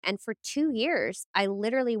And for 2 years, I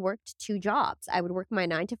literally worked 2 jobs. I would work my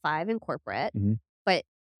 9 to 5 in corporate, but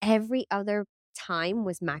every other time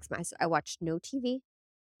was maximized. I watched no TV.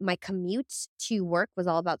 My commute to work was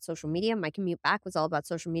all about social media. My commute back was all about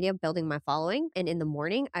social media, building my following. And in the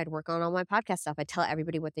morning, I'd work on all my podcast stuff. I'd tell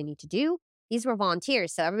everybody what they need to do. These were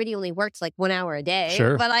volunteers, so everybody only worked like 1 hour a day.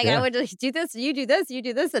 Sure. But like Yeah. I would just do this, you do this, you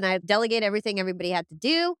do this, and I'd delegate everything everybody had to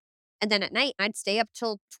do. And then at night, I'd stay up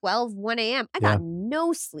till 12, 1 a.m. I got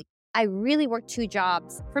no sleep. I really worked 2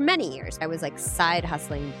 jobs for many years. I was like side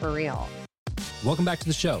hustling for real. Welcome back to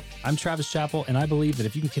the show. I'm Travis Chappell, and I believe that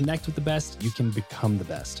if you can connect with the best, you can become the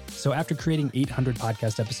best. So after creating 800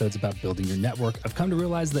 podcast episodes about building your network, I've come to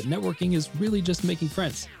realize that networking is really just making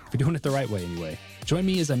friends. If you're doing it the right way anyway. Join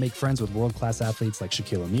me as I make friends with world-class athletes like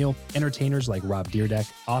Shaquille O'Neal, entertainers like Rob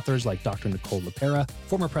Dyrdek, authors like Dr. Nicole LePera,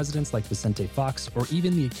 former presidents like Vicente Fox, or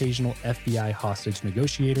even the occasional FBI hostage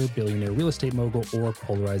negotiator, billionaire real estate mogul, or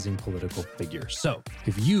polarizing political figure. So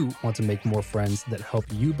if you want to make more friends that help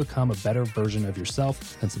you become a better version of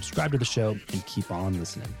yourself, then subscribe to the show and keep on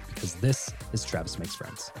listening, because this is Travis Makes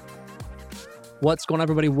Friends. What's going on,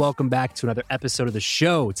 everybody? Welcome back to another episode of the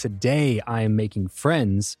show. Today, I am making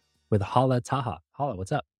friends with HALA TAHA. HALA,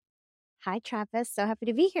 what's up? Hi, Travis. So happy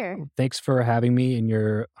to be here. Thanks for having me in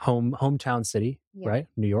your hometown city, right?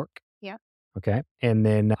 New York. Yeah. Okay. And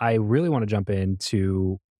then I really want to jump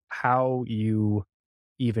into how you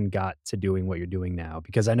even got to doing what you're doing now,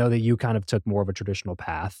 because I know that you kind of took more of a traditional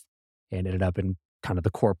path and ended up in kind of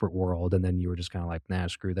the corporate world. And then you were just kind of like, nah,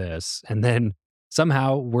 screw this. And then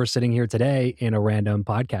somehow we're sitting here today in a random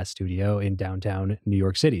podcast studio in downtown New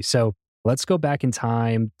York City. So let's go back in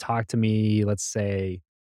time. Talk to me, let's say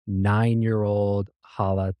 9-year-old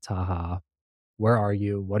HALA TAHA. Where are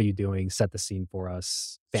you? What are you doing? Set the scene for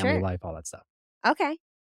us. Family life, all that stuff. Okay,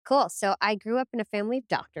 cool. So I grew up in a family of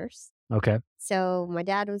doctors. Okay. So my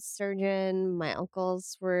dad was a surgeon. My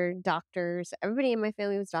uncles were doctors. Everybody in my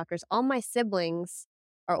family was doctors. All my siblings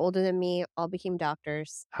are older than me, all became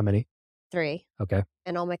doctors. How many? 3. Okay.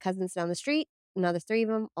 And all my cousins down the street, another 3 of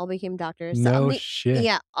them, all became doctors. No shit.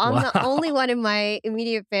 Yeah, I'm the only one in my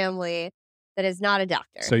immediate family that is not a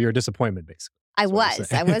doctor. So you're a disappointment, basically. I was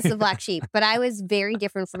the black sheep, but I was very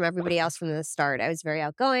different from everybody else from the start. I was very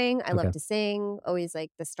outgoing. I loved to sing, always like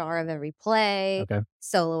the star of every play,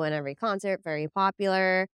 solo in every concert, very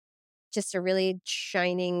popular, just a really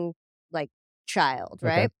shining like child,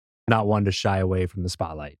 right? Not one to shy away from the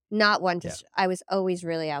spotlight. Not one to, I was always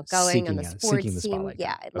really outgoing on the sports team. Spotlight.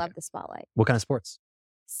 Yeah, I loved the spotlight. What kind of sports?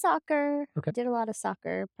 Soccer. Okay. Did a lot of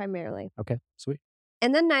soccer primarily. Okay, sweet.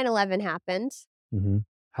 And then 9/11 happened. Mm-hmm.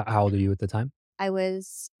 How old are you at the time? I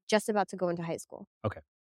was just about to go into high school. Okay.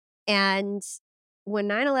 And when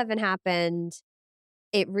 9/11 happened,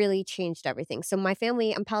 it really changed everything. So my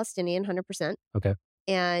family, I'm Palestinian, 100%. Okay.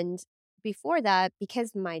 And before that,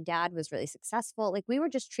 because my dad was really successful, like we were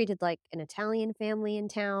just treated like an Italian family in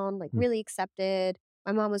town, like really accepted.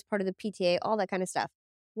 My mom was part of the PTA, all that kind of stuff.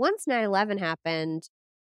 Once 9/11 happened,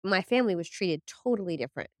 my family was treated totally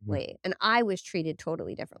differently. And I was treated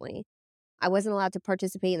totally differently. I wasn't allowed to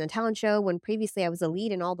participate in the talent show when previously I was a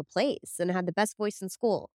lead in all the plays and had the best voice in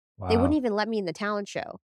school. Wow. They wouldn't even let me in the talent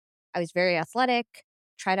show. I was very athletic,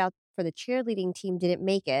 tried out for the cheerleading team, didn't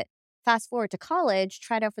make it. Fast forward to college,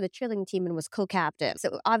 tried out for the cheerleading team and was co-captain.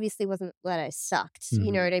 So it obviously wasn't that I sucked.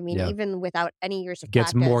 You know what I mean? Yeah. Even without any years of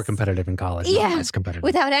practice. Gets more competitive in college. Yeah. Less competitive.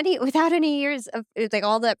 Without any years of like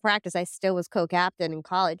all that practice, I still was co-captain in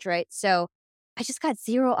college, right? So I just got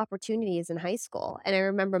 0 opportunities in high school. And I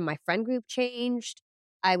remember my friend group changed.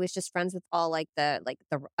 I was just friends with all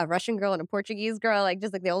a Russian girl and a Portuguese girl, like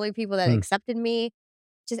just like the only people that accepted me.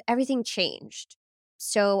 Just everything changed.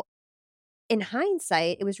 So in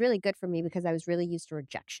hindsight, it was really good for me because I was really used to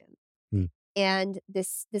rejection. And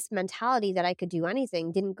this mentality that I could do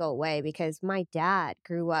anything didn't go away because my dad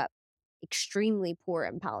grew up extremely poor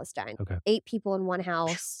in Palestine. 8 people in one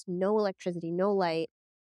house, no electricity, no light.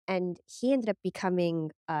 And he ended up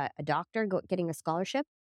becoming a doctor, getting a scholarship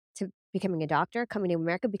to becoming a doctor, coming to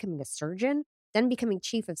America, becoming a surgeon, then becoming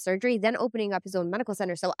chief of surgery, then opening up his own medical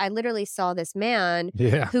center. So I literally saw this man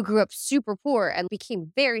who grew up super poor and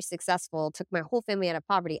became very successful, took my whole family out of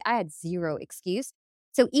poverty. I had 0 excuse.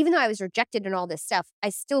 So even though I was rejected and all this stuff, I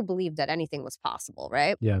still believed that anything was possible,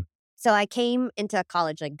 right? Yeah. So I came into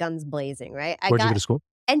college like guns blazing, right? Where'd you go to school?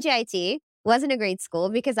 NJIT. Wasn't a great school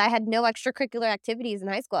because I had no extracurricular activities in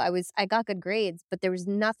high school. I got good grades, but there was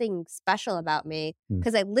nothing special about me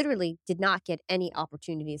because I literally did not get any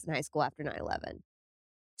opportunities in high school after 9/11.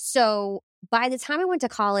 So by the time I went to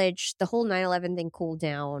college, the whole 9/11 thing cooled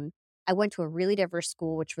down. I went to a really diverse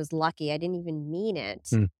school, which was lucky. I didn't even mean it.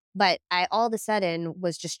 But I all of a sudden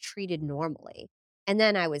was just treated normally. And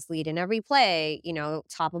then I was leading every play,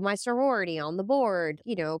 top of my sorority on the board,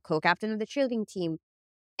 co-captain of the cheerleading team,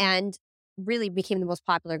 and really became the most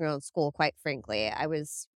popular girl in school, quite frankly. I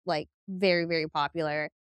was like very, very popular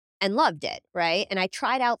and loved it, right? And I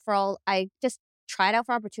just tried out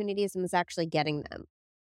for opportunities and was actually getting them.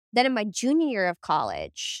 Then in my junior year of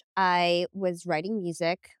college, I was writing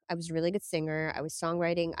music. I was a really good singer. I was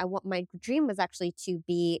songwriting. My dream was actually to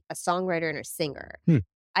be a songwriter and a singer. Hmm.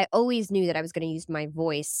 I always knew that I was going to use my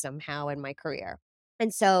voice somehow in my career.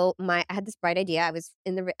 And so I had this bright idea. I was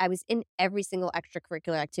in every single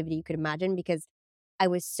extracurricular activity you could imagine because I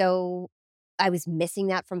was so I was missing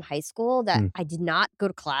that from high school that Hmm. I did not go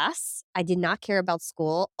to class. I did not care about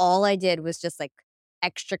school. All I did was just like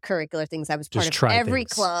extracurricular things. I was part Just of try every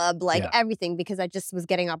things. club, like Yeah. everything, because I just was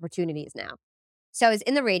getting opportunities now. So I was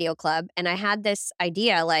in the radio club and I had this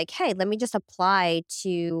idea like, hey, let me just apply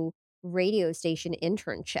to radio station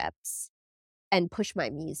internships and push my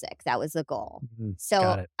music. That was the goal. So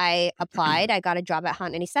Got it. I applied. I got a job at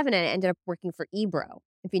Hot 97 and I ended up working for Ebro.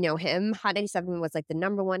 If you know him, Hot 97 was like the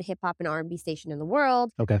number one hip hop and R&B station in the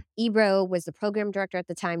world. Okay. Ebro was the program director at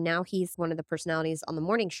the time. Now he's one of the personalities on the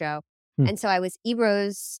morning show. Hmm. And so I was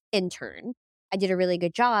Ebro's intern. I did a really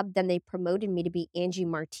good job. Then they promoted me to be Angie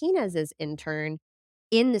Martinez's intern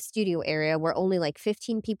in the studio area where only like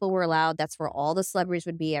 15 people were allowed. That's where all the celebrities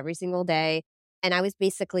would be every single day. And I was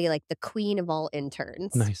basically like the queen of all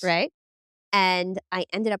interns, Nice. right? And I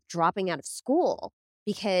ended up dropping out of school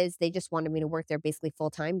because they just wanted me to work there basically full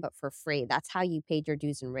time, but for free. That's how you paid your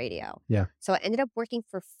dues in radio. Yeah. So I ended up working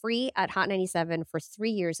for free at Hot 97 for 3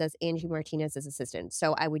 years as Angie Martinez's assistant.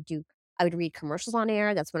 So I would read commercials on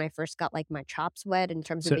air. That's when I first got like my chops wet in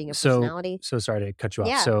terms of being a personality. So sorry to cut you off.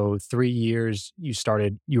 Yeah. So 3 years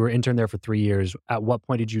you were intern there for 3 years. At what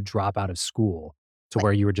point did you drop out of school to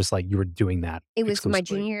where you were just like, you were doing that It was my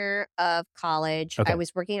exclusively? junior year of college. Okay. I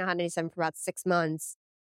was working at Hot 97 for about 6 months.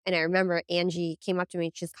 And I remember Angie came up to me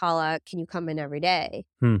and she's, "Hala, can you come in every day?"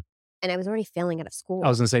 Hmm. And I was already failing out of school. I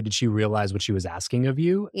was gonna say, did she realize what she was asking of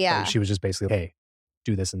you? Yeah. Like, she was just basically, hey,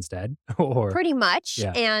 do this instead? Or Pretty much.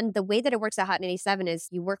 Yeah. And the way that it works at Hot 97 is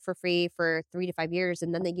you work for free for 3 to 5 years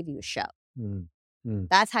and then they give you a show. Mm, mm.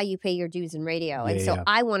 That's how you pay your dues in radio. And so Yeah.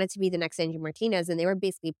 I wanted to be the next Angie Martinez and they were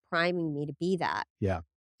basically priming me to be that. Yeah.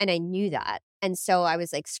 And I knew that. And so I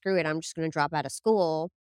was like, screw it, I'm just going to drop out of school.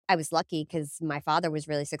 I was lucky because my father was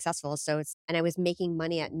really successful. And I was making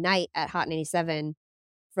money at night at Hot 97,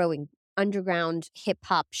 throwing underground hip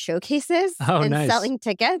hop showcases Oh, and nice. selling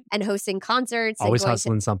tickets and hosting concerts. Always and going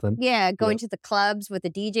hustling something. going Yep. to the clubs with the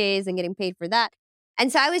DJs and getting paid for that.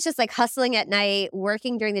 And so I was just like hustling at night,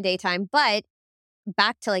 working during the daytime, but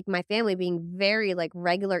back to like my family being very like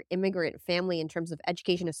regular immigrant family in terms of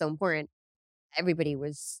education is so important. Everybody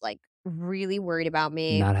was like really worried about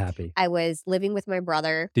me. Not happy. I was living with my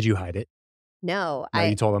brother. Did you hide it? No, No,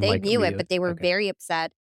 you told them, they like, knew it, immediately? but they were Okay. very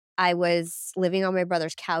upset. I was living on my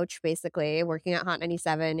brother's couch, basically, working at Hot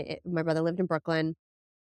 97. My brother lived in Brooklyn,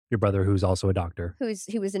 Your brother, who's also a doctor. who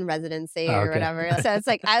was in residency Oh, or okay. whatever. So it's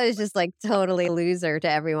like I was just like totally a loser to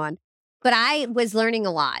everyone. But I was learning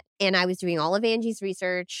a lot and I was doing all of Angie's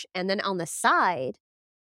research. And then on the side,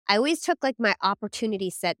 I always took like my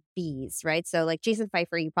opportunity set Bs, right? So like Jason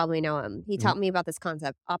Pfeiffer, you probably know him. He taught me about this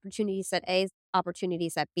concept, opportunity set A, opportunity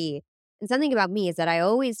set B. And something about me is that I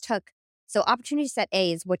always took, so opportunity set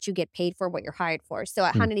A is what you get paid for, what you're hired for. So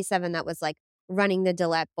at Hmm. 187, that was like running the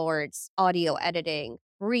Delette boards, audio editing,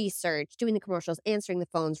 research, doing the commercials, answering the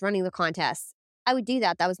phones, running the contests. I would do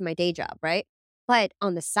that. That was my day job, right? But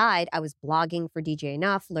on the side, I was blogging for DJ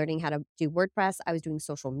Enough, learning how to do WordPress. I was doing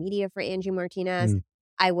social media for Angie Martinez. Mm.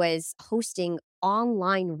 I was hosting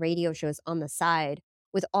online radio shows on the side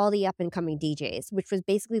with all the up and coming DJs, which was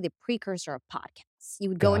basically the precursor of podcasts. You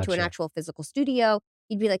would go into an Gotcha. actual physical studio.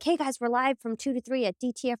 You'd be like, "Hey guys, we're live from 2 to 3 at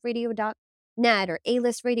dtfradio.net or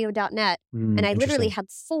alistradio.net." And I literally Interesting. had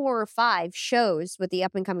 4 or 5 shows with the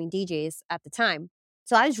up and coming DJs at the time.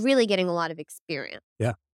 So I was really getting a lot of experience.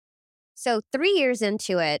 Yeah. So 3 years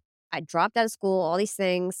into it, I dropped out of school, all these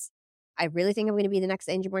things. I really think I'm going to be the next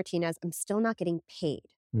Angie Martinez. I'm still not getting paid.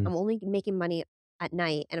 Mm. I'm only making money at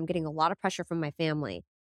night and I'm getting a lot of pressure from my family.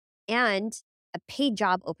 And a paid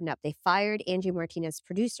job opened up. They fired Angie Martinez,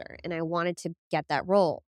 producer, and I wanted to get that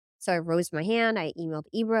role. So I rose my hand. I emailed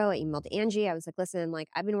Ebro. I emailed Angie. I was like, "Listen, like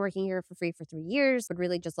I've been working here for free for 3 years. Would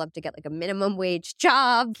really just love to get like a minimum wage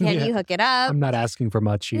job. Can Yeah. you hook it up?" I'm not asking for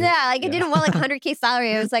much here. Yeah, like I Yeah. didn't want like 100K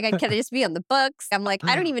salary. I was like, can I just be on the books? I'm like,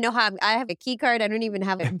 I don't even know how I have a key card. I don't even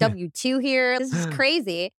have a W-2 here. This is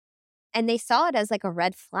crazy. And they saw it as like a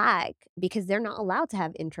red flag because they're not allowed to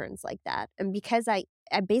have interns like that. And because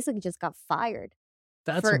I basically just got fired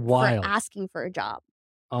That's for wild. asking for a job.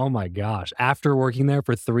 Oh my gosh. After working there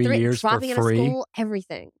for 3 years for Dropping out of free? school,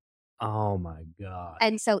 everything. Oh my gosh.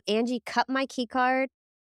 And so Angie cut my key card.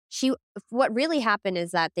 She What really happened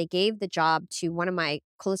is that they gave the job to one of my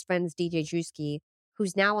close friends, DJ Drewski,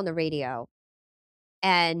 who's now on the radio.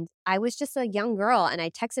 And I was just a young girl, and I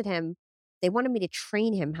texted him. They wanted me to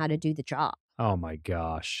train him how to do the job. Oh my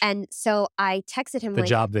gosh. And so I texted him The like,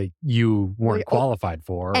 job that you weren't qualified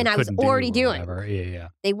for or and I was couldn't do already or doing. whatever. Yeah, yeah.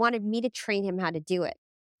 They wanted me to train him how to do it.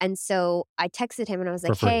 And so I texted him and I was For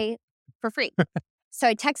like, free. hey, for free. So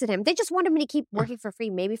I texted him. They just wanted me to keep working for free,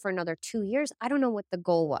 maybe for another 2 years. I don't know what the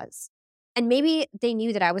goal was. And maybe they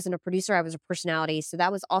knew that I wasn't a producer, I was a personality. So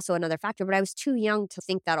that was also another factor, but I was too young to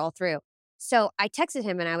think that all through. So I texted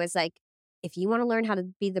him and I was like, if you want to learn how to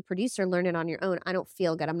be the producer, learn it on your own. I don't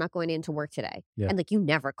feel good. I'm not going into work today. Yeah. And like, you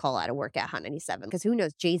never call out of work at Hot 97 because who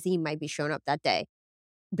knows, Jay-Z might be showing up that day.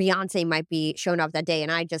 Beyonce might be showing up that day,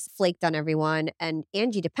 and I just flaked on everyone. And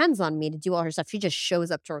Angie depends on me to do all her stuff. She just shows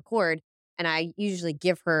up to record, and I usually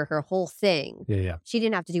give her her whole thing. Yeah, yeah. She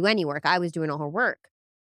didn't have to do any work. I was doing all her work.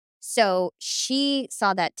 So she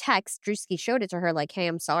saw that text. Drewski showed it to her like, hey,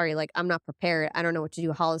 I'm sorry. Like, I'm not prepared. I don't know what to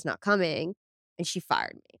do. HALA's not coming. And she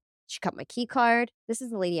fired me. She cut my key card. This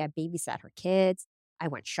is the lady I babysat her kids. I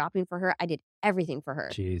went shopping for her. I did everything for her.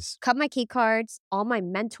 Jeez. Cut my key cards. All my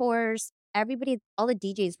mentors, everybody, all the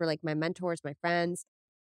DJs were like my mentors, my friends.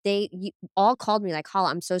 They all called me like,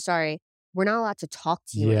 HALA, I'm so sorry. We're not allowed to talk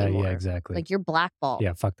to you anymore. Yeah, exactly. Like, you're blackballed.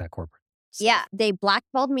 Yeah, fuck that corporate stuff. Yeah, they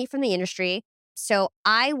blackballed me from the industry. So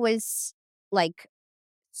I was like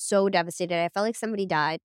so devastated. I felt like somebody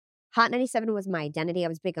died. Hot 97 was my identity. I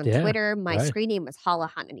was big on Twitter. My screen name was HALA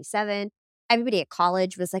Hot 97. Everybody at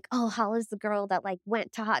college was like, oh, HALA's the girl that like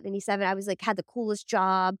went to Hot 97. I was like, had the coolest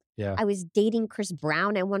job. Yeah. I was dating Chris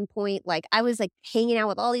Brown at one point. Like, I was like hanging out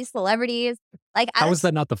with all these celebrities. Like, How was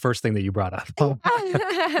that not the first thing that you brought up? But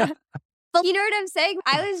you know what I'm saying?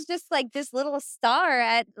 I was just like this little star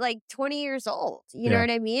at like 20 years old. You know what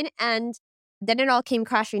I mean? And then it all came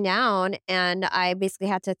crashing down, and I basically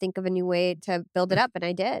had to think of a new way to build it up, and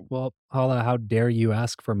I did. Well, HALA, how dare you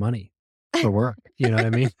ask for money for work? You know what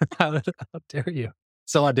I mean? How dare you?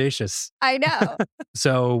 So audacious. I know.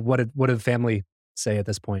 So what did family say at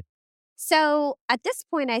this point? So at this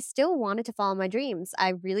point, I still wanted to follow my dreams. I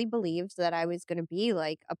really believed that I was going to be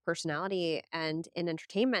like a personality and in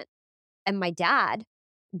entertainment. And my dad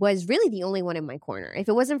was really the only one in my corner. If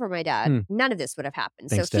it wasn't for my dad, none of this would have happened.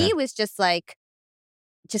 Thanks, so he Dad. was just like,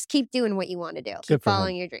 just keep doing what you want to do. Keep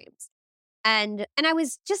following your dreams. And I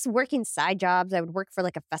was just working side jobs. I would work for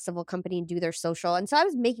like a festival company and do their social. And so I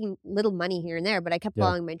was making little money here and there, but I kept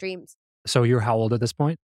following my dreams. So you're how old at this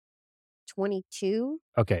point? 22.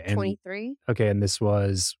 Okay. And 23. Okay. And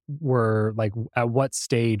at what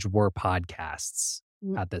stage were podcasts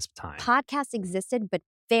at this time? Podcasts existed, but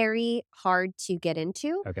very hard to get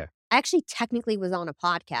into. Okay. I actually technically was on a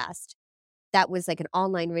podcast that was like an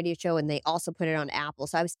online radio show, and they also put it on Apple.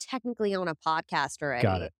 So I was technically on a podcast already.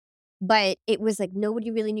 Got it. But it was like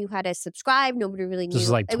nobody really knew how to subscribe. Nobody really knew. This is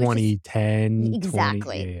like 2010.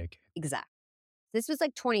 Exactly. Okay. Exactly. This was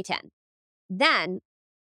like 2010. Then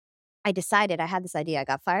I decided, I had this idea. I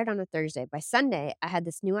got fired on a Thursday. By Sunday, I had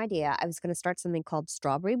this new idea. I was going to start something called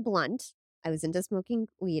Strawberry Blunt. I was into smoking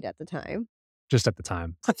weed at the time. Just at the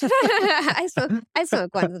time. I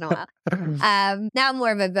smoke once in a while. Now I'm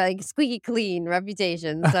more of a like squeaky clean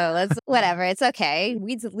reputation. So let's whatever. It's okay.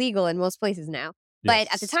 Weed's illegal in most places now. But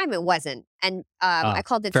at the time it wasn't. And I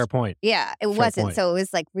called it fair point. Yeah, it wasn't. Point. So it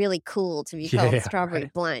was like really cool to be called Strawberry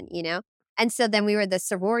Blunt, you know? And so then we were the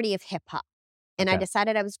sorority of hip hop. And I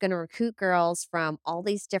decided I was going to recruit girls from all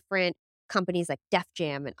these different companies like Def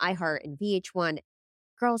Jam and iHeart and VH1,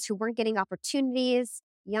 girls who weren't getting opportunities,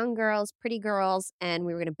 young girls, pretty girls, and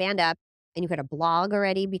we were going to band up. And you had a blog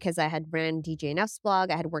already because I had ran DJ Enough's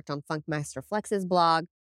blog. I had worked on Funkmaster Flex's blog,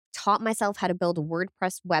 taught myself how to build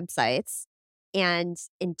WordPress websites. And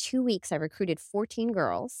in 2 weeks, I recruited 14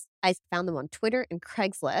 girls. I found them on Twitter and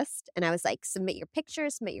Craigslist. And I was like, submit your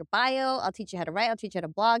pictures, submit your bio. I'll teach you how to write. I'll teach you how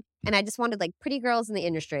to blog. And I just wanted like pretty girls in the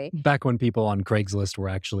industry. Back when people on Craigslist were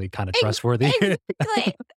actually kind of trustworthy.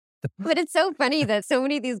 Exactly. But it's so funny that so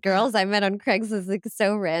many of these girls I met on Craigslist, like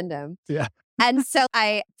so random. Yeah. And so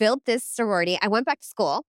I built this sorority. I went back to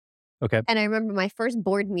school. Okay. And I remember my first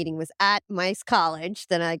board meeting was at my college.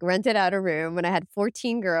 Then I like rented out a room and I had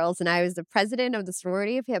 14 girls and I was the president of the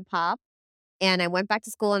sorority of hip hop. And I went back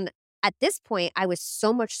to school, and at this point I was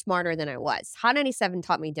so much smarter than I was. Hot 97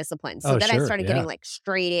 taught me discipline. So then I started getting like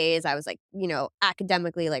straight A's. I was like, you know,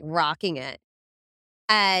 academically like rocking it.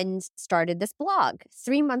 And started this blog.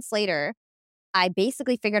 3 months later, I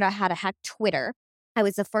basically figured out how to hack Twitter. I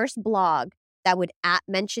was the first blog that would at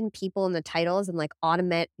mention people in the titles and like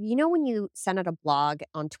automate. You know, when you send out a blog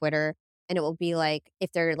on Twitter and it will be like,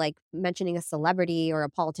 if they're like mentioning a celebrity or a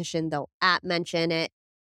politician, they'll at mention it,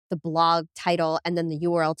 the blog title, and then the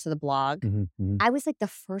URL to the blog. Mhm, mhm, I was like the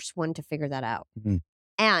first one to figure that out. mhm.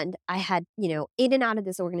 And I had, in and out of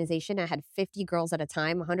this organization, I had 50 girls at a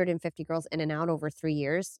time, 150 girls in and out over 3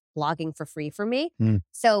 years, blogging for free for me. Mm.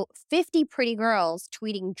 So 50 pretty girls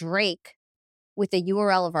tweeting Drake with the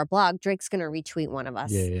URL of our blog, Drake's going to retweet one of Yeah,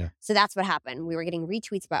 us. yeah. So that's what happened. We were getting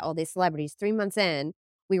retweets by all these celebrities. 3 months in,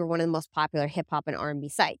 we were one of the most popular hip hop and R&B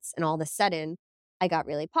sites. And all of a sudden, I got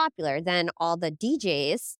really popular. Then all the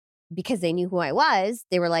DJs, because they knew who I was,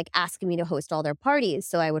 they were like asking me to host all their parties.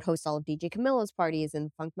 So I would host all of DJ Camilo's parties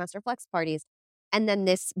and Funkmaster Flex parties. And then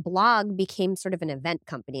this blog became sort of an event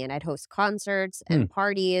company, and I'd host concerts Hmm. and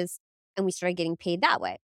parties, and we started getting paid that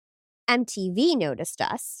way. MTV noticed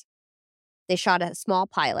us. They shot a small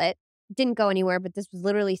pilot, didn't go anywhere, but this was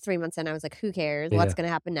literally 3 months in. I was like, who cares? What's Yeah. going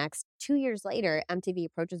to happen next? 2 years later, MTV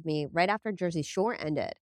approaches me right after Jersey Shore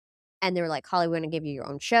ended. And they were like, Holly, we're going to give you your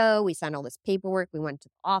own show. We signed all this paperwork. We went to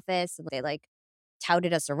the office. And they like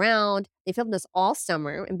touted us around. They filmed us all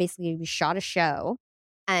summer, and basically we shot a show,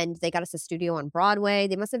 and they got us a studio on Broadway.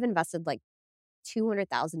 They must have invested like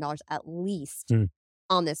 $200,000 at least Hmm.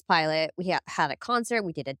 on this pilot. We had a concert.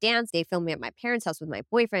 We did a dance. They filmed me at my parents' house with my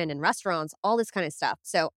boyfriend, and restaurants, all this kind of stuff.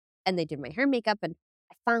 So, and they did my hair and makeup, and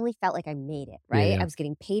I finally felt like I made it, Yeah, right? yeah. I was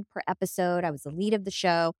getting paid per episode. I was the lead of the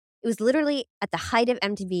show. It was literally at the height of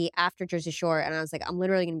MTV after Jersey Shore. And I was like, I'm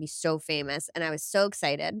literally going to be so famous. And I was so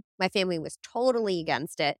excited. My family was totally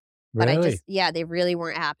against it. But Really? they really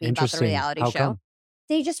weren't happy about the Interesting. reality How show. come?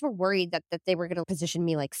 They just were worried that they were going to position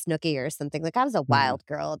me like Snooki or something. Like I was a Mhm. wild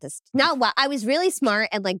girl. Not wild. I was really smart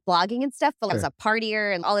and like blogging and stuff, but I was Sure. a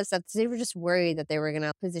partier and all this stuff. So they were just worried that they were going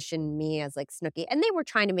to position me as like Snooki. And they were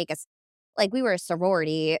trying to make us, like we were a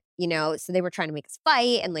sorority, so they were trying to make us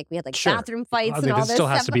fight, and like we had like Sure. bathroom fights I and mean, all this this still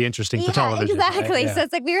has stuff. to be interesting for Yeah, television, right? exactly. Yeah. So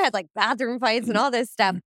it's like we had like bathroom fights and all this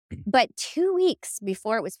stuff. But 2 weeks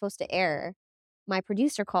before it was supposed to air, my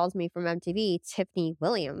producer calls me from MTV, Tiffany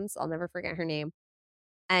Williams. I'll never forget her name.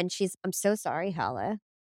 And I'm so sorry, Hala,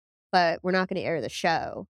 but we're not going to air the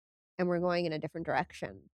show, and we're going in a different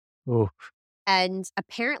direction. Ooh. And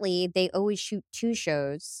apparently they always shoot 2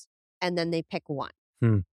 shows and then they pick one.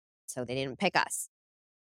 Hmm. So they didn't pick us.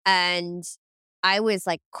 And I was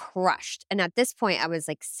like crushed. And at this point, I was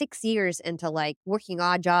like 6 years into like working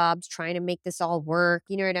odd jobs, trying to make this all work.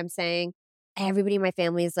 You know what I'm saying? Everybody in my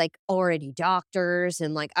family is like already doctors,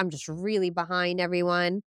 and like I'm just really behind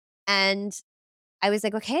everyone. And I was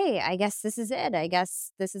like, okay, I guess this is it. I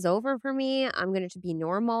guess this is over for me. I'm going to be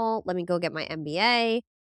normal. Let me go get my MBA.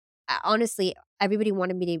 Honestly, everybody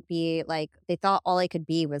wanted me to be like, they thought all I could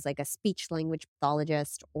be was like a speech language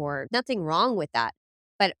pathologist, or nothing wrong with that.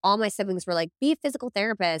 But all my siblings were like, be a physical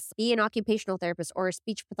therapist, be an occupational therapist, or a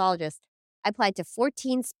speech pathologist. I applied to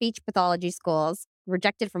 14 speech pathology schools,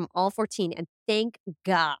 rejected from all 14, and thank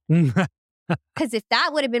God. Because if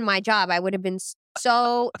that would have been my job, I would have been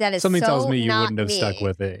that is Something tells so me you not wouldn't have stuck me.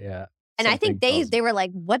 with it. Yeah. And I think Something tells they me. were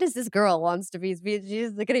like, what is this girl wants to be?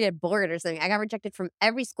 She's going to get bored or something. I got rejected from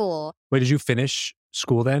every school. Wait, did you finish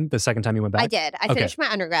school then the second time you went back? I did. I Okay. finished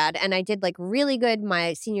my undergrad, and I did like really good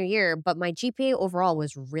my senior year, but my GPA overall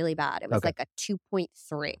was really bad. It was Okay. like a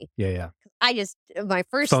 2.3. Yeah, yeah. My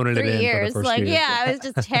first Phoning it 3 in for the years, first like, few years. yeah, it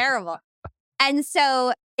was just terrible. And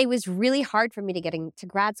so it was really hard for me to get into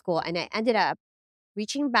grad school. And I ended up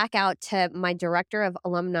reaching back out to my director of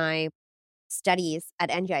alumni studies at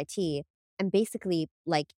NJIT and basically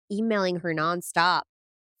like emailing her nonstop.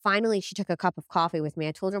 Finally, she took a cup of coffee with me.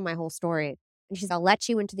 I told her my whole story. And she said, I'll let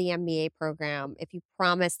you into the MBA program if you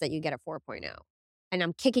promise that you get a 4.0. And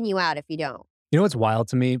I'm kicking you out if you don't. You know what's wild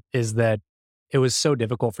to me is that it was so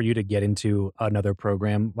difficult for you to get into another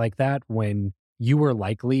program like that when you were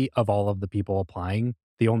likely, of all of the people applying,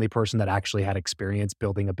 the only person that actually had experience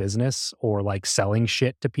building a business or like selling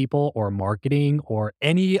shit to people or marketing or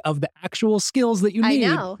any of the actual skills that you I need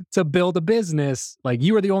know. to build a business. Like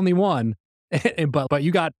you were the only one, but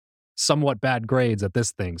you got somewhat bad grades at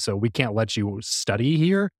this thing. So we can't let you study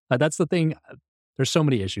here. That's the thing. There's so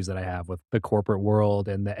many issues that I have with the corporate world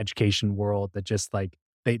and the education world that just like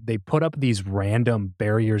they put up these random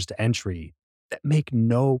barriers to entry that make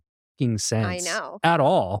no fucking sense know. at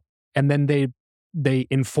all. And then they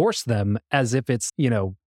enforce them as if it's,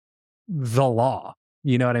 the law.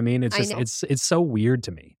 You know what I mean? It's I just know. it's so weird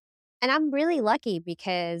to me. And I'm really lucky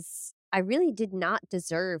because I really did not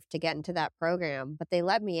deserve to get into that program, but they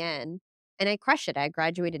let me in and I crushed it. I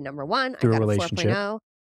graduated number 1. Through I a got a relationship. 4.0.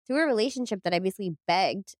 through a relationship that I basically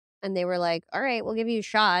begged, and they were like, all right, we'll give you a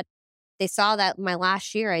shot. They saw that my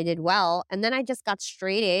last year I did well, and then I just got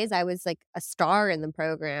straight A's. I was like a star in the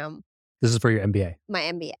program, This is for your MBA. my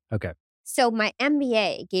MBA. Okay. So my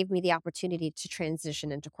MBA gave me the opportunity to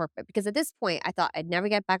transition into corporate because at this point I thought I'd never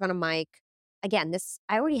get back on a mic. Again,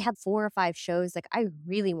 I already had 4 or 5 shows. Like I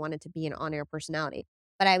really wanted to be an on-air personality,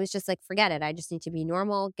 but I was just like, forget it. I just need to be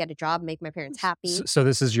normal, get a job, make my parents happy. So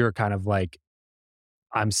this is your kind of like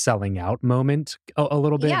I'm selling out moment a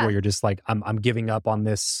little bit, Yeah. where you're just like I'm giving up on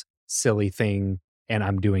this silly thing and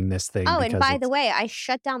I'm doing this thing. Oh, and because by it's, the way, I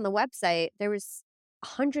shut down the website. There was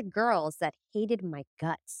 100 girls that hated my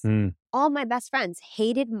guts. All my best friends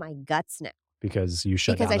hated my guts now. because you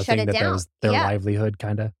shut Because down I the shut thing it that down. was their Yeah. livelihood,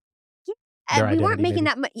 kind of. Yeah. Their And we weren't identity, making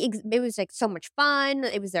maybe? that much. It was like so much fun.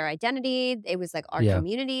 It was their identity. It was like our Yeah.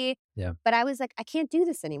 community. Yeah. But I was like, I can't do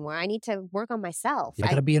this anymore. I need to work on myself. I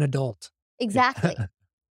gotta be an adult. Exactly.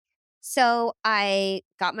 So I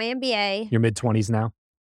got my MBA, Your mid-20s now?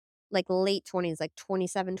 like late 20s, like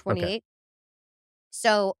 27, 28. Okay.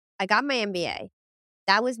 So I got my MBA.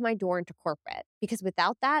 That was my door into corporate because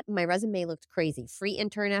without that, my resume looked crazy. Free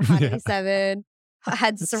intern at Hot Yeah. 87,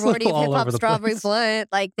 had It's sorority of all hip over hop, the Strawberry place. Blunt,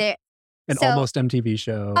 like they. An So, almost MTV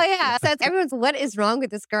show. oh yeah, so it's everyone's, what is wrong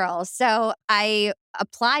with this girl? So I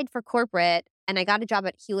applied for corporate and I got a job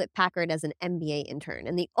at Hewlett Packard as an MBA intern.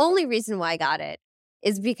 And the only reason why I got it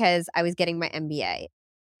is because I was getting my MBA.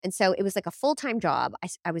 And so it was like a full-time job.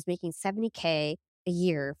 I was making $70K a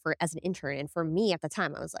year as an intern. And for me at the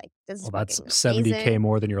time, I was like, this is Well, that's fucking $70K amazing.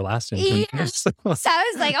 more than your last intern. Yeah. So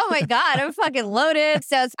I was like, oh my God, I'm fucking loaded.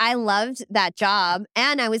 So I loved that job.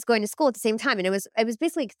 And I was going to school at the same time. And it was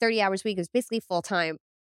basically like 30 hours a week. It was basically full-time.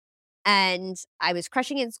 And I was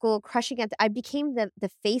crushing it in school, I became the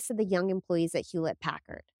face of the young employees at Hewlett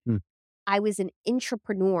Packard. I was an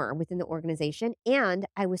entrepreneur within the organization and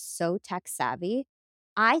I was so tech savvy.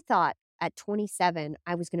 I thought at 27,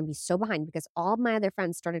 I was going to be so behind because all my other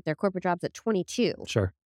friends started their corporate jobs at 22.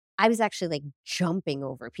 Sure. I was actually like jumping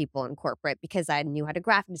over people in corporate because I knew how to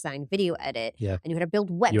graphic design, video edit. Yeah. I knew how to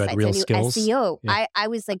build websites. You had real I knew skills. SEO. Yeah. I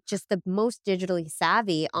was like just the most digitally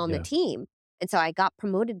savvy on the team. And so I got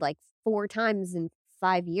promoted like 4 times in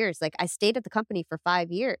 5 years. Like I stayed at the company for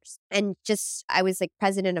 5 years and I was like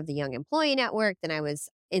president of the Young Employee Network. Then I was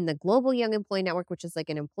in the Global Young Employee Network, which is like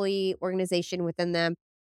an employee organization within them.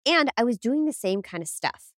 And I was doing the same kind of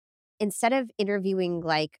stuff. Instead of interviewing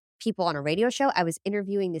like people on a radio show, I was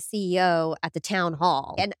interviewing the CEO at the town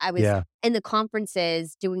hall. And I was in the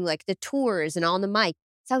conferences doing like the tours and on the mic.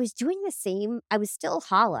 So I was doing the same. I was still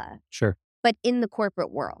HALA. Sure. But in the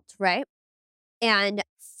corporate world, right? And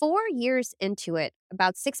 4 years into it,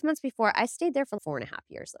 about 6 months before, I stayed there for 4.5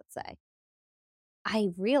 years, let's say. I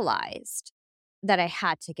realized that I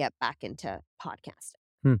had to get back into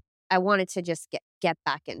podcasting. I wanted to just get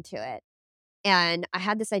back into it. And I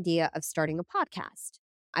had this idea of starting a podcast.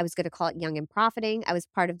 I was going to call it Young and Profiting. I was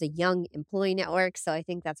part of the Young Employee Network. So I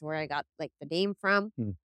think that's where I got like the name from.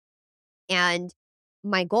 And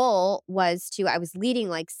my goal was I was leading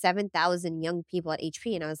like 7,000 young people at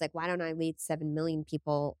HP. And I was like, why don't I lead 7 million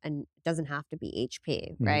people? And it doesn't have to be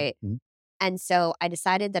HP, right? And so I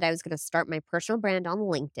decided that I was going to start my personal brand on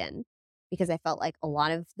LinkedIn because I felt like a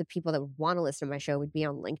lot of the people that would want to listen to my show would be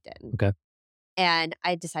on LinkedIn. Okay. And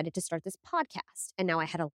I decided to start this podcast. And now I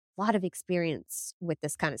had a lot of experience with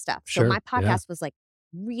this kind of stuff. Sure. So my podcast was like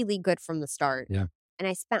really good from the start. Yeah. And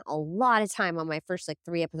I spent a lot of time on my first like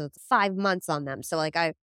 3 episodes, 5 months on them. So like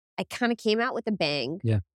I kind of came out with a bang.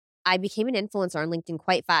 Yeah. I became an influencer on LinkedIn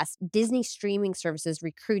quite fast. Disney streaming services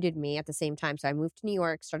recruited me at the same time. So I moved to New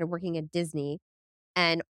York, started working at Disney.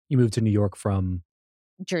 And you moved to New York from?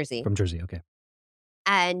 Jersey. From Jersey, okay.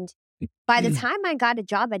 And by the time I got a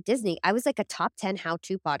job at Disney, I was like a top 10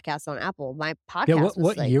 how-to podcast on Apple. My podcast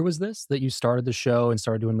what year was this that you started the show and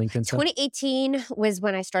started doing LinkedIn stuff? 2018 was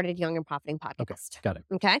when I started Young and Profiting Podcast. Okay, got it.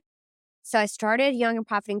 Okay. So I started Young and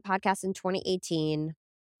Profiting Podcast in 2018.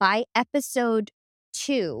 By episode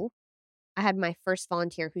 2, I had my first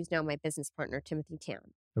volunteer, who's now my business partner, Timothy Tan.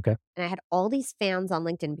 Okay. And I had all these fans on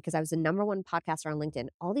LinkedIn because I was the #1 podcaster on LinkedIn.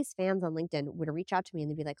 All these fans on LinkedIn would reach out to me and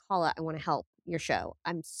they'd be like, Hala, I want to help your show.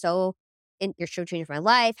 Your show changed my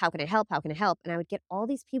life. How can I help? How can I help? And I would get all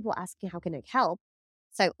these people asking, how can I help?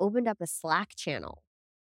 So I opened up a Slack channel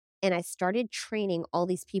and I started training all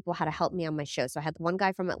these people how to help me on my show. So I had one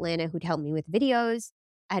guy from Atlanta who'd help me with videos.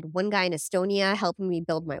 I had one guy in Estonia helping me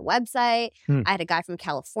build my website. I had a guy from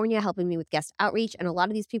California helping me with guest outreach. And a lot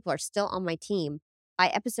of these people are still on my team. By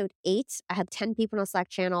episode 8, I had 10 people in a Slack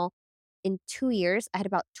channel. In 2 years, I had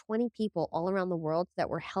about 20 people all around the world that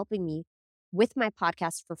were helping me with my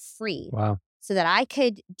podcast for free. Wow. so that I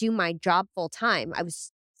could do my job full time. I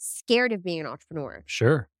was scared of being an entrepreneur.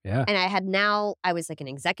 Sure. Yeah. And I was like an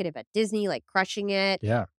executive at Disney, like crushing it.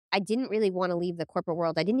 Yeah. I didn't really want to leave the corporate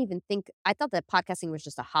world. I thought that podcasting was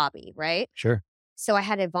just a hobby, right? Sure. So I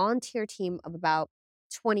had a volunteer team of about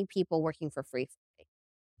 20 people working for free for me.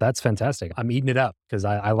 That's fantastic. I'm eating it up because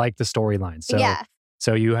I like the storyline. Yeah.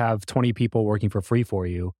 So you have 20 people working for free for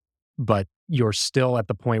you, but you're still at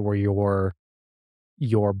the point where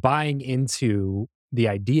you're buying into the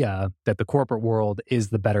idea that the corporate world is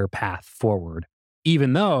the better path forward,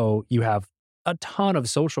 even though you have a ton of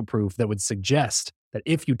social proof that would suggest that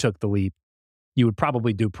if you took the leap, you would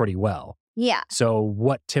probably do pretty well. Yeah. So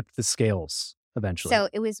what tipped the scales eventually? So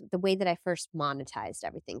it was the way that I first monetized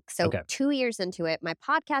everything. So Okay. 2 years into it, my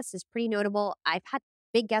podcast is pretty notable. I've had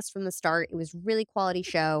big guests from the start. It was really quality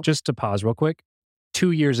show. Just to pause real quick,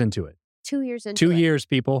 2 years into it. 2 years into 2 it. years,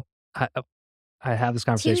 people. I have this 2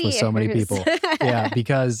 conversation with so many years. people. Yeah,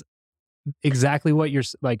 because exactly what you're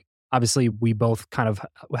like, obviously, we both kind of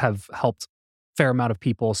have helped fair amount of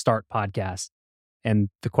people start podcasts. And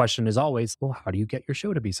the question is always, well, how do you get your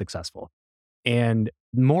show to be successful? And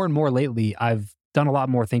more lately, I've done a lot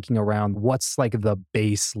more thinking around what's like the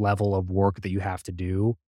base level of work that you have to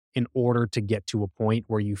do in order to get to a point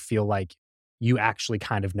where you feel like you actually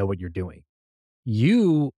kind of know what you're doing.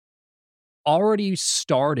 You already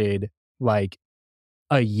started like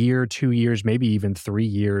a year, 2 years, maybe even 3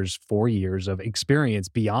 years, 4 years of experience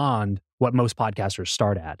beyond what most podcasters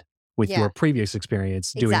start at with Yeah. your previous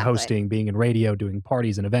experience doing Exactly. hosting, being in radio, doing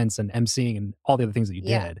parties and events and emceeing and all the other things that you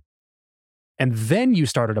Yeah. did. And then you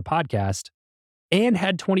started a podcast and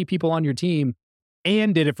had 20 people on your team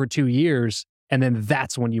and did it for 2 years. And then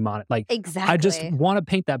that's when you like, Exactly. I just want to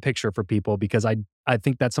paint that picture for people because I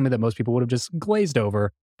think that's something that most people would have just glazed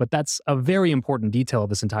over. But that's a very important detail of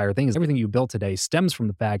this entire thing is everything you built today stems from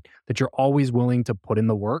the fact that you're always willing to put in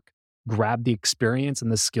the work, grab the experience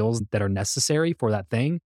and the skills that are necessary for that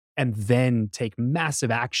thing, and then take massive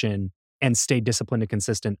action and stay disciplined and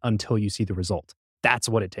consistent until you see the result. That's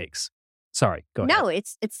what it takes. Sorry, go ahead. No,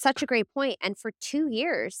 it's such a great point. And for 2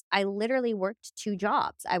 years, I literally worked 2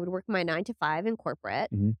 jobs. I would work my 9 to 5 in corporate,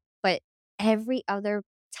 Mhm. but every other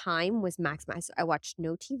time was maximized. I watched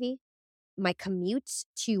no TV. My commute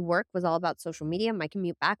to work was all about social media. My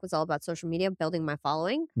commute back was all about social media, building my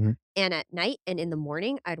following. Mhm. And at night and in the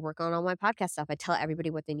morning, I'd work on all my podcast stuff. I'd tell everybody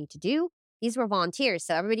what they need to do. These were volunteers,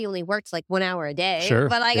 so everybody only worked like 1 hour a day. Sure,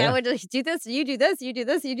 But like yeah. I would just do this, you do this, you do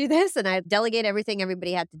this, you do this, and I'd delegate everything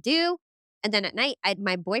everybody had to do. And then at night,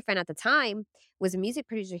 my boyfriend at the time was a music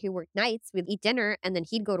producer. He worked nights. We'd eat dinner, and then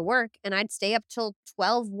he'd go to work, and I'd stay up till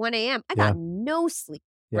 12, 1 a.m. I Yeah. got no sleep,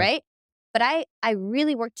 Yeah. right? But I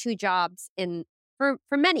really worked 2 jobs for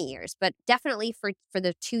many years, but definitely for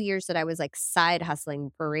the 2 years that I was like side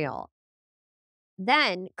hustling for real.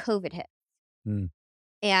 Then COVID hit. Mm.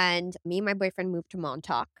 And me and my boyfriend moved to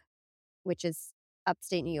Montauk, which is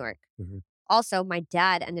upstate New York. Mhm. Also, my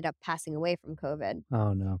dad ended up passing away from COVID.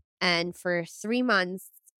 Oh, no. And for 3 months,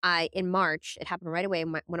 in March, it happened right away.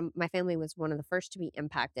 My family was one of the first to be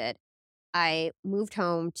impacted. I moved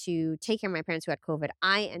home to take care of my parents who had COVID.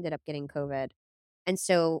 I ended up getting COVID. And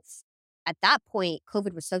so at that point,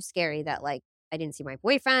 COVID was so scary that like I didn't see my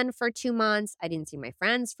boyfriend for 2 months. I didn't see my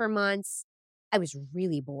friends for months. I was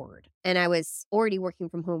really bored. And I was already working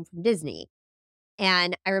from home from Disney.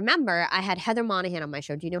 And I remember I had Heather Monahan on my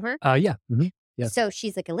show. Do you know her? Yeah. Mhm. Yeah. So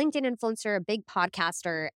she's like a LinkedIn influencer, a big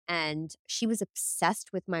podcaster, and she was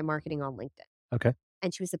obsessed with my marketing on LinkedIn. Okay.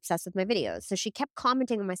 And she was obsessed with my videos. So she kept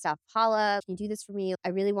commenting on my stuff. Hala, can you do this for me? I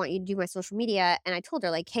really want you to do my social media. And I told her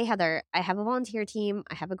like, hey, Heather, I have a volunteer team.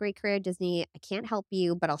 I have a great career at Disney. I can't help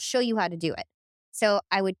you, but I'll show you how to do it. So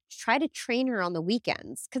I would try to train her on the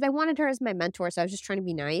weekends because I wanted her as my mentor. So I was just trying to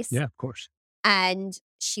be nice. Yeah, of course. And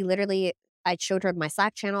she literally, I showed her my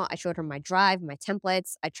Slack channel. I showed her my Drive, my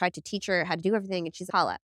templates. I tried to teach her how to do everything. And she's like,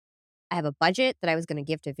 Hala, I have a budget that I was going to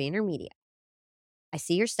give to VaynerMedia. I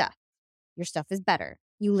see your stuff. Your stuff is better.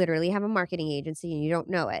 You literally have a marketing agency and you don't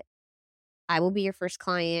know it. I will be your first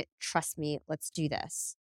client. Trust me. Let's do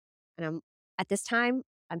this. And at this time,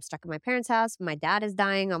 I'm stuck in my parents' house. My dad is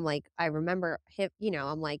dying. I'm like, I remember him,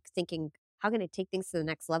 I'm like thinking, how can I take things to the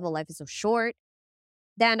next level? Life is so short.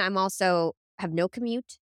 Then I'm also have no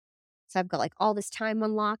commute. So I've got like all this time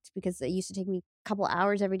unlocked because it used to take me a couple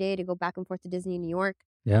hours every day to go back and forth to Disney in New York.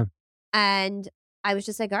 Yeah. And I was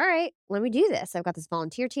just like, all right, let me do this. I've got this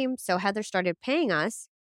volunteer team. So Heather started paying us,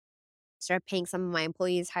 started paying some of my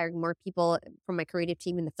employees, hiring more people from my creative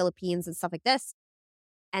team in the Philippines and stuff like this.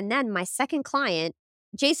 And then my second client,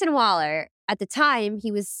 Jason Waller, at the time,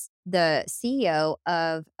 he was the CEO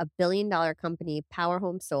of a billion-dollar company, Power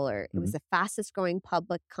Home Solar. It was Mhm. the fastest growing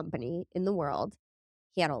public company in the world.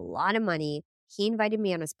 He had a lot of money. He invited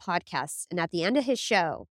me on his podcast, and at the end of his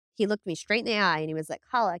show, he looked me straight in the eye and he was like,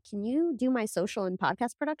 "Hala, can you do my social and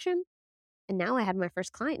podcast production?" And now I had my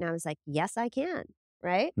first client, and I was like, "Yes, I can."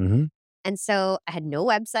 Right? Mhm. And so I had no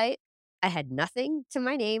website. I had nothing to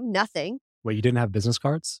my name, nothing. Wait, you didn't have business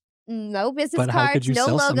cards? No business But how could cards, you no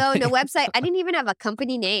sell logo, no something? website. I didn't even have a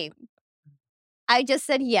company name. I just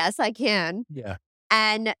said, "Yes, I can." Yeah.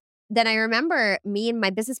 And then I remember me and my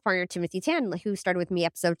business partner, Timothy Tan, like, who started with me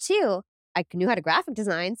episode 2, I knew how to graphic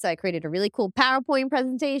design, so I created a really cool PowerPoint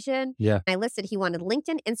presentation. Yeah. I listed he wanted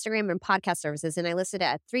LinkedIn, Instagram, and podcast services, and I listed it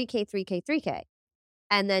at 3K, 3K, 3K.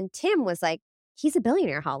 And then Tim was like, "He's a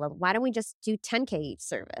billionaire, Hala. Why don't we just do 10K each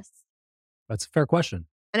service?" That's a fair question.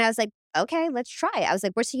 And I was like, "Okay, let's try." I was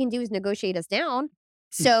like, "Worst he can do is negotiate us down."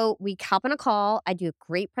 Hmm. So we hop on a call. I do a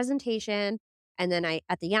great presentation. And then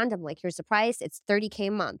at the end, I'm like, "Here's the price. It's 30K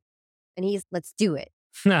a month." And he's, "Let's do it."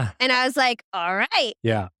 And I was like, "All right."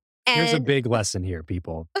 Yeah. Here's a And big lesson here,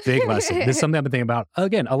 people. Big lesson. This is something I've been thinking about,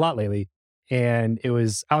 again, a lot lately. And it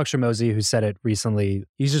was Alex Ramosi who said it recently.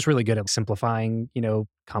 He's just really good at simplifying,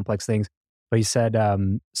 complex things. But he said,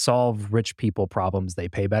 solve rich people problems, they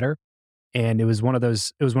pay better. And it was one of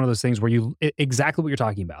those things where exactly what you're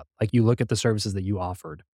talking about. Like you look at the services that you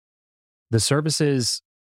offered. The services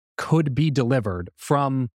could be delivered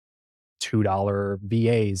from $2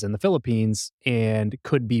 VAs in the Philippines and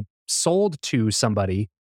could be sold to somebody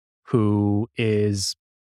who is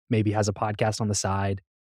maybe has a podcast on the side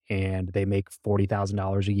and they make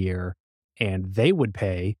 $40,000 a year and they would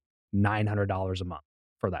pay $900 a month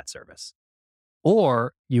for that service.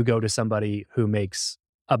 Or you go to somebody who makes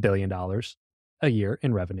 $1 billion a year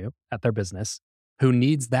in revenue at their business who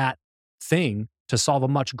needs that thing to solve a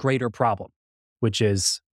much greater problem, which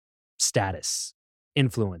is status,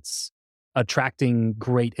 influence, attracting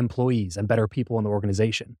great employees and better people in the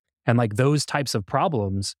organization. And like those types of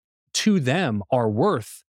problems to them are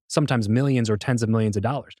worth sometimes millions or tens of millions of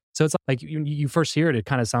dollars. So it's like you first hear it, it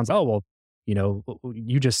kind of sounds, oh, well,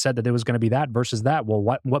 you just said that there was going to be that versus that. Well,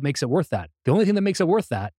 what makes it worth that? The only thing that makes it worth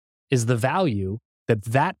that is the value that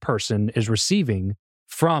that person is receiving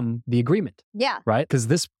from the agreement. yeah, Right? Because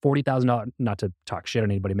this $40,000, not to talk shit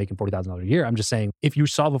on anybody making $40,000 a year, I'm just saying if you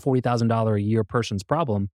solve a $40,000 a year person's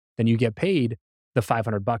problem, then you get paid the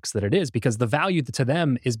 $500 that it is because the value to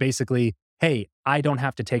them is basically, hey, I don't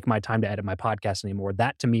have to take my time to edit my podcast anymore.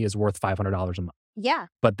 That to me is worth $500 a month. yeah,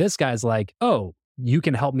 But this guy's like, oh, you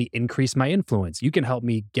can help me increase my influence. You can help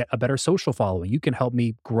me get a better social following. You can help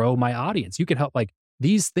me grow my audience. You can help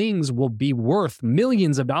these things will be worth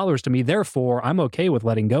millions of dollars to me. Therefore, I'm okay with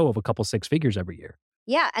letting go of a couple six figures every year.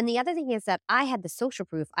 yeah. And the other thing is that I had the social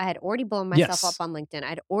proof. I had already blown myself up Yes. on LinkedIn. I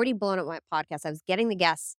had already blown up my podcast. I was getting the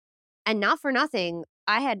guests. And not for nothing,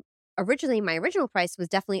 my original price was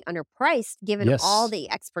definitely underpriced given all Yes.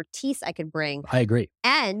 the expertise I could bring. I agree.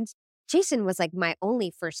 And Jason was like my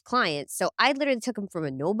only first client. So I literally took him from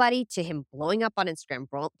a nobody to him blowing up on Instagram,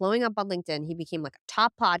 blowing up on LinkedIn. He became like a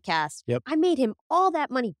top podcast. Yep. I made him all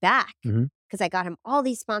that money back Mhm. because I got him all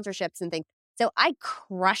these sponsorships and things. So I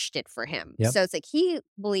crushed it for him. Yep. So it's like he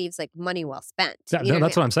believes like money well spent. Yeah, You know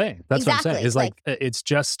that's what what I'm saying. That's what I'm saying. Exactly, Is it's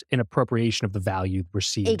just an appropriation of the value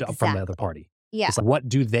received from the other Exactly. party. Yeah. It's like, what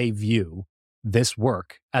do they view this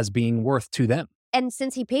work as being worth to them? And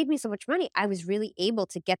since he paid me so much money, I was really able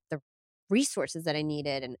to get the resources that I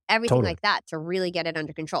needed and everything Totally. like that to really get it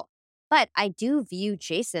under control. But I do view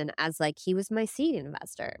Jason as like he was my seed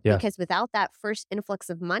investor Yeah. because without that first influx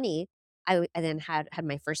of money, I then had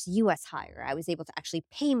my first US hire. I was able to actually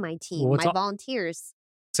pay my team, Well, what's my volunteers.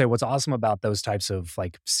 say what's awesome about those types of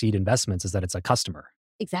seed investments is that it's a customer.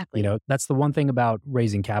 Exactly. That's the one thing about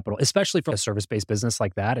raising capital, especially for a service-based business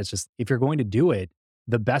like that. It's just if you're going to do it,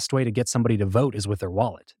 the best way to get somebody to vote is with their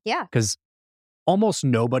wallet. Yeah. Because almost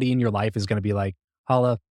nobody in your life is going to be like,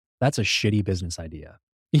 Hala, that's a shitty business idea.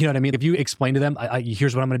 You know what I mean? If you explain to them,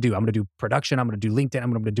 here's what I'm going to do. I'm going to do production. I'm going to do LinkedIn.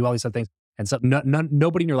 I'm going to do all these other things. And so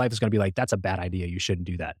nobody in your life is going to be like, that's a bad idea. You shouldn't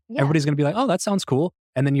do that. Yeah. Everybody's going to be like, oh, that sounds cool.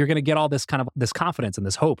 And then you're going to get all this this confidence and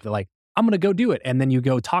this hope. They're like, I'm going to go do it. And then you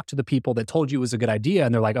go talk to the people that told you it was a good idea.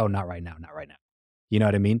 And they're like, oh, not right now, not right now. You know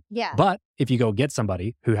what I mean? Yeah. But if you go get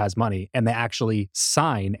somebody who has money and they actually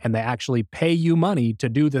sign and they actually pay you money to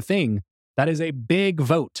do the thing, that is a big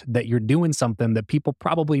vote that you're doing something that people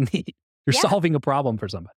probably need. You're Yeah. solving a problem for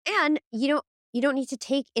somebody. And you don't need to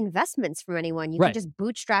take investments from anyone. You Right. can just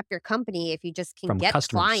bootstrap your company if you just can From get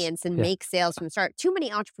customers. clients and Yeah. make sales from the start. Too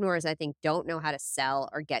many entrepreneurs, I think, don't know how to sell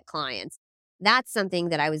or get clients. That's something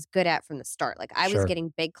that I was good at from the start. Like I was Sure.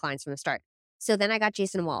 getting big clients from the start. So then I got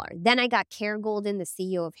Jason Waller. Then I got Kara Golden, the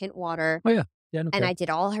CEO of Hint Water. Oh, yeah. Yeah, no And care. I did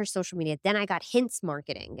all her social media. Then I got Hints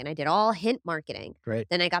marketing and I did all Hint marketing. Great.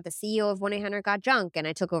 Then I got the CEO of 1-800 Got Junk and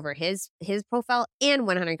I took over his profile and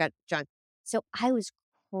 1-800 Got Junk. So I was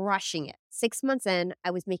crushing it. 6 months in,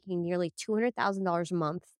 I was making nearly $200,000 a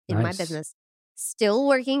month in my Nice. business, still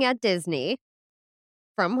working at Disney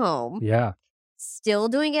from home, Yeah. still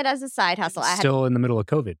doing it as a side hustle. Still in the middle of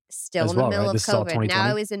COVID. Still as in the well, middle right? of This is all COVID. Now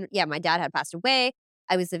I 2020? was my dad had passed away.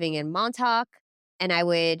 I was living in Montauk and I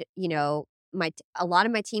would, a lot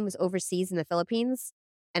of my team was overseas in the Philippines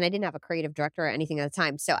and I didn't have a creative director or anything at the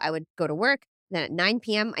time. So I would go to work. Then at 9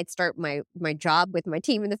 p.m., I'd start my job with my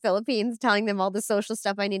team in the Philippines, telling them all the social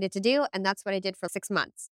stuff I needed to do. And that's what I did for 6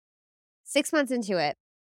 months. 6 months into it,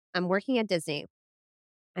 I'm working at Disney.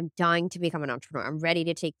 I'm dying to become an entrepreneur. I'm ready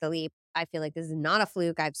to take the leap. I feel like this is not a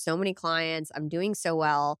fluke. I have so many clients. I'm doing so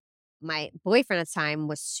well. My boyfriend at the time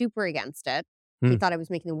was super against it. He thought I was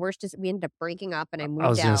making the worst. We ended up breaking up and I moved out. I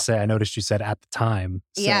was going to say, I noticed you said at the time.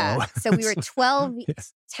 So. Yeah. So we were 12, Yeah.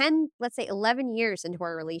 10, let's say 11 years into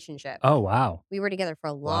our relationship. Oh, wow. We were together for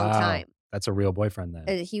a long Wow. time. That's a real boyfriend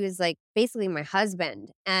then. He was like basically my husband.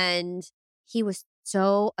 And he was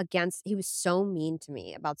so mean to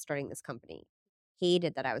me about starting this company.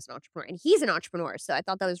 Hated that I was an entrepreneur. And he's an entrepreneur. So I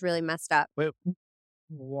thought that was really messed up. Wait,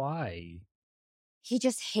 why? He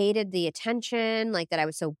just hated the attention, like that I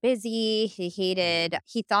was so busy.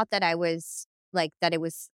 He thought that I was that it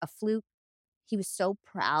was a fluke. He was so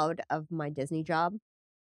proud of my Disney job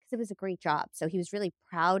because it was a great job. So he was really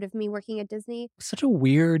proud of me working at Disney. Such a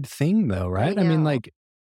weird thing though, right? I mean, know.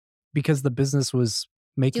 because the business was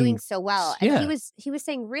making Doing so well. Yeah. And he was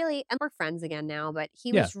saying really, and we're friends again now, but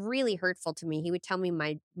he Yeah. was really hurtful to me. He would tell me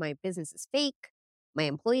my business is fake. My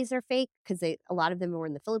employees are fake because a lot of them were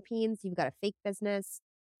in the Philippines. You've got a fake business,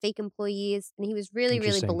 fake employees. And he was really, really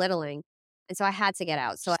Interesting. belittling. And so I had to get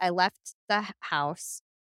out. So I left the house,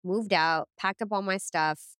 moved out, packed up all my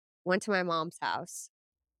stuff, went to my mom's house,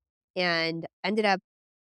 and ended up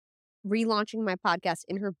relaunching my podcast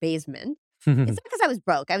in her basement. It's not because I was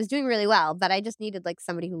broke. I was doing really well, but I just needed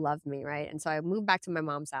somebody who loved me, right? And so I moved back to my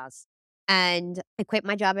mom's house. And I quit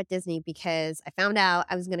my job at Disney because I found out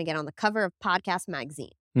I was going to get on the cover of Podcast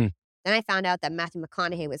Magazine. Then I found out that Matthew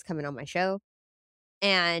McConaughey was coming on my show.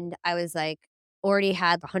 And I was already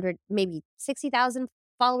had 100, maybe 60,000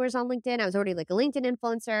 followers on LinkedIn. I was already a LinkedIn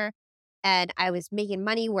influencer. And I was making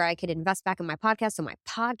money where I could invest back in my podcast. So my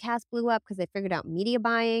podcast blew up because I figured out media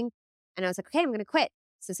buying. And I was like, okay, I'm going to quit.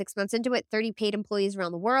 So 6 months into it, 30 paid employees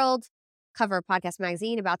around the world, cover of Podcast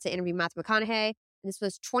Magazine, about to interview Matthew McConaughey. This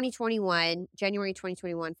was 2021, January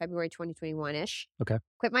 2021, February 2021-ish. Okay.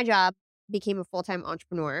 Quit my job, became a full-time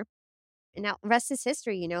entrepreneur. And now the rest is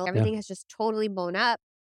history, Everything has just totally blown up.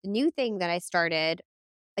 The new thing that I started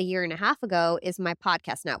a year and a half ago is my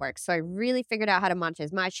podcast network. So I really figured out how to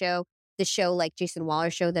monetize my show. The show like Jason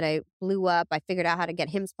Waller's show that I blew up, I figured out how to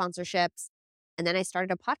get him sponsorships. And then I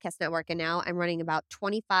started a podcast network and now I'm running about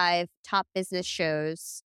 25 top business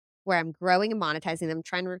shows where I'm growing and monetizing them,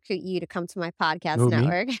 trying to recruit you to come to my podcast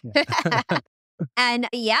network.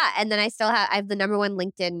 Yeah. And then I have the number one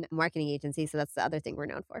LinkedIn marketing agency. So that's the other thing we're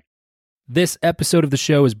known for. This episode of the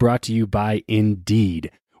show is brought to you by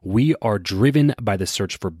Indeed. We are driven by the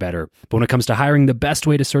search for better. But when it comes to hiring, the best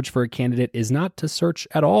way to search for a candidate is not to search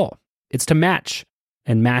at all. It's to match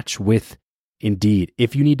and match with Indeed.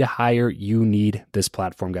 If you need to hire, you need this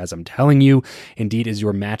platform, guys. I'm telling you, Indeed is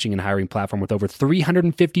your matching and hiring platform with over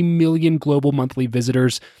 350 million global monthly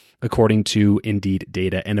visitors, according to Indeed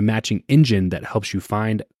data, and a matching engine that helps you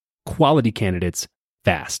find quality candidates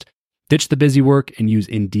fast. Ditch the busy work and use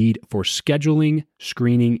Indeed for scheduling,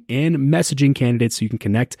 screening, and messaging candidates so you can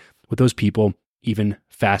connect with those people even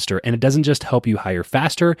faster. And it doesn't just help you hire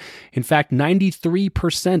faster. In fact,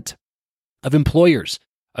 93% of employers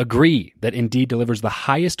agree that Indeed delivers the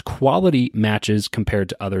highest quality matches compared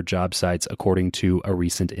to other job sites, according to a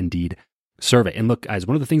recent Indeed survey. And look, guys,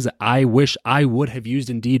 one of the things that I wish I would have used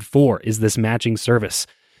Indeed for is this matching service.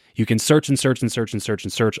 You can search and search and search and search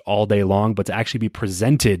and search all day long, but to actually be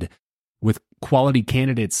presented with quality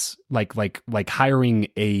candidates, like hiring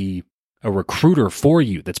a recruiter for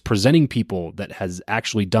you that's presenting people that has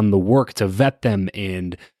actually done the work to vet them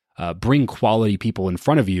and bring quality people in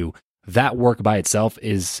front of you, that work by itself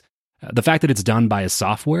is the fact that it's done by a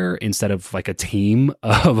software instead of a team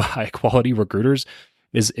of high quality recruiters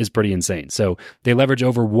is pretty insane. So they leverage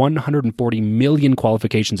over 140 million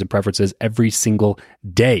qualifications and preferences every single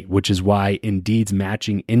day, which is why Indeed's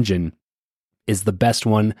matching engine is the best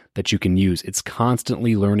one that you can use. It's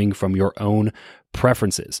constantly learning from your own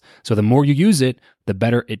preferences. So the more you use it, the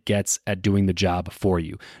better it gets at doing the job for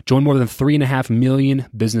you. Join more than 3.5 million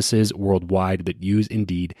businesses worldwide that use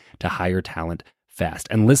Indeed to hire talent fast.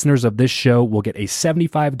 And listeners of this show will get a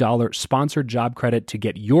 $75 sponsored job credit to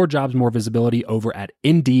get your jobs more visibility over at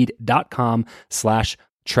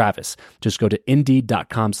Indeed.com/Travis. Just go to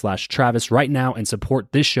Indeed.com/Travis right now and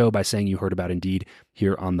support this show by saying you heard about Indeed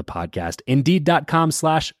here on the podcast.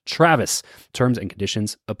 Indeed.com/Travis. Terms and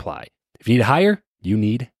conditions apply. If you need to hire, you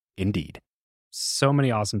need Indeed. So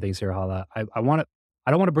many awesome things here, Hala. I don't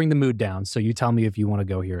want to bring the mood down, so you tell me if you want to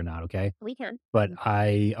go here or not, okay? We can. But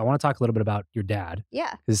I want to talk a little bit about your dad.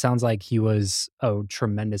 Yeah. Because it sounds like he was a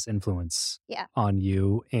tremendous influence Yeah. on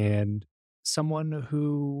you and someone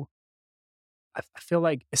who I feel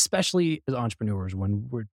like, especially as entrepreneurs, when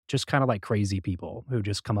we're just kind of like crazy people who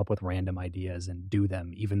just come up with random ideas and do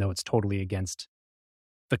them, even though it's totally against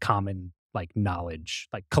the common like knowledge,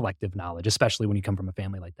 like collective knowledge, especially when you come from a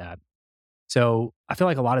family like that. So I feel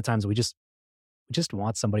like a lot of times we just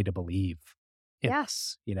want somebody to believe in Yeah.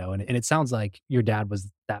 us, and it sounds like your dad was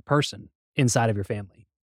that person inside of your family.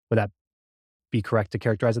 Would that be correct to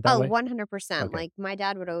characterize it that Oh, way? 100%. Okay. Like, my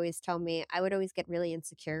dad would always tell me I would always get really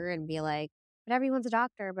insecure and be like, "But everyone's a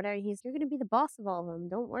doctor, but you're gonna be the boss of all of them.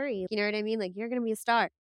 Don't worry." You know what I mean? Like, "You're gonna be a star."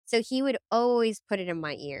 So he would always put it in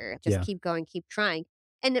my ear, "Just Yeah. keep going, keep trying."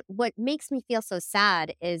 And what makes me feel so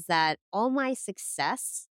sad is that all my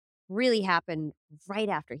success really happened right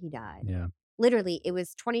after he died. Yeah. Literally, it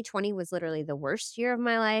was 2020 was literally the worst year of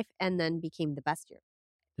my life and then became the best year.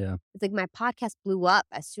 Yeah. It's like my podcast blew up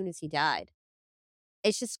as soon as he died.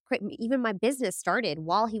 It's just even my business started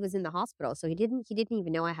while he was in the hospital, so he didn't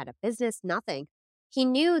even know I had a business, nothing. He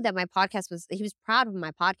knew that my podcast was he was proud of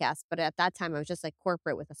my podcast, but at that time, I was just, like,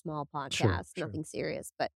 corporate with a small Sure. podcast, Sure. nothing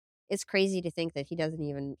serious, but it's crazy to think that he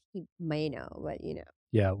may know, but,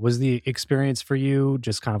 Yeah. Was the experience for you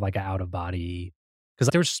just kind of like a out of body? Because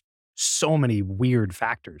there's so many weird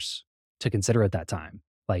factors to consider at that time,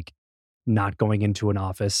 like not going into an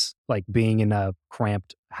office, like being in a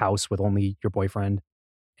cramped house with only your boyfriend,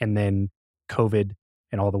 and then COVID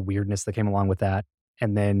and all the weirdness that came along with that.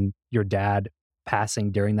 And then your dad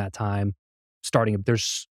passing during that time,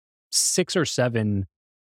 there's 6 or 7,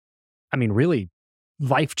 I mean, really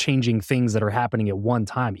life changing things that are happening at one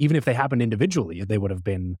time. Even if they happened individually, they would have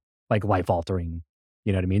been like life altering.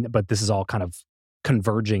 You know what I mean? But this is all kind of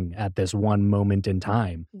converging at this one moment in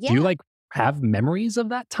time. Do you yeah. like have memories of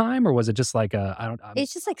that time, or was it just like I don't,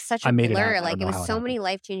 It's just, like, such I a made it blur, happen. I don't like, it know was how it so happened. many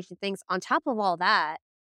life-changing things. On top of all that,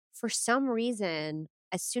 for some reason,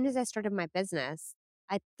 as soon as I started my business,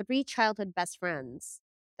 I had 3 childhood best friends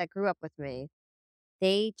that grew up with me.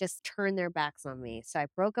 They just turned their backs on me. So I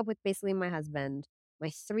broke up with basically my husband. My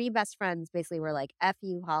 3 best friends basically were like, "F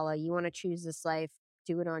you, Hala. You wanna choose this life,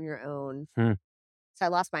 do it on your own." Hmm. So I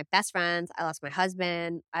lost my best friends, I lost my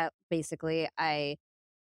husband, I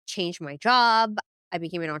changed my job, I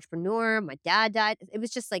became an entrepreneur, my dad died. It was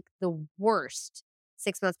just, like, the worst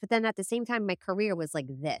 6 months, but then at the same time, my career was like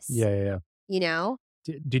this, Yeah, yeah, yeah. you know?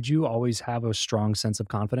 Did you always have a strong sense of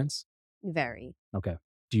confidence? Very. Okay.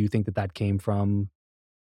 Do you think that that came from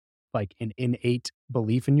like an innate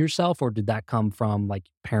belief in yourself, or did that come from like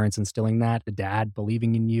parents instilling that, the dad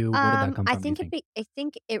believing in you? Where did that come I from, do you think think? I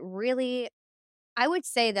think it really I would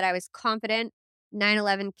say that I was confident.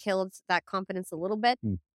 9/11 killed that confidence a little bit.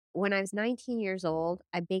 Hmm. When I was 19 years old,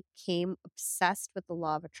 I became obsessed with the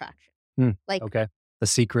law of attraction. Hmm. Like, Okay. The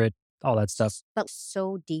Secret, all that stuff. felt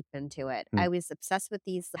so deep into it. Hmm. I was obsessed with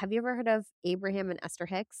these. Have you ever heard of Abraham and Esther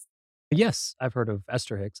Hicks? Yes, I've heard of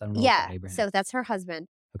Esther Hicks. I don't know Yeah, about Abraham. so that's her husband,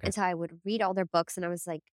 Okay. and so I would read all their books, and I was,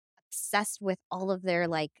 like, obsessed with all of their,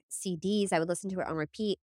 like, CDs. I would listen to it on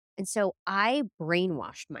repeat, and so I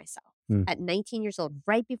brainwashed myself Hmm. at 19 years old,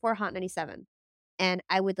 right before Hot 97, and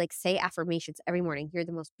I would, like, say affirmations every morning. "You're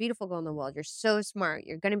the most beautiful girl in the world. You're so smart.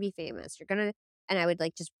 You're gonna be famous. You're gonna" and I would,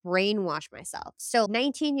 like, just brainwash myself. So,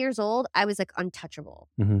 19 years old, I was, like, untouchable,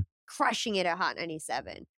 Mhm. crushing it at Hot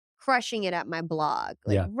 97, crushing it at my blog,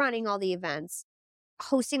 like, Yeah. running all the events,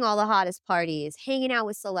 hosting all the hottest parties, hanging out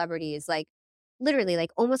with celebrities, like, literally,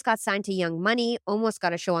 like, almost got signed to Young Money, almost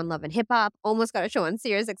got a show on Love and Hip Hop, almost got a show on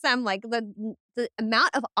SiriusXM, like, the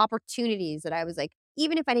amount of opportunities that I was like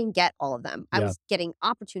even if I didn't get all of them, I Yeah. was getting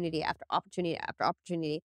opportunity after opportunity after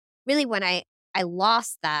opportunity. Really, when I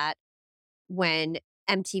lost that when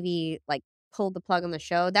MTV, like, pulled the plug on the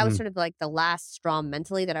show, that was Mm. sort of, like, the last straw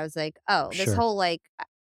mentally that I was like, "Oh, this Sure. whole, like,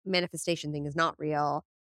 manifestation thing is not real.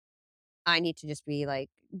 I need to just be, like,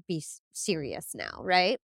 be serious now,"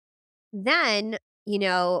 right? Then, you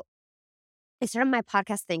know, I started my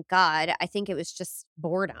podcast, thank God. I think it was just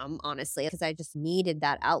boredom, honestly, because I just needed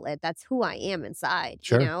that outlet. That's who I am inside,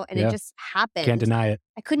 Sure. and it Yeah. just Can't happened. deny it.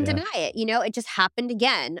 I couldn't Yeah. deny it, it just happened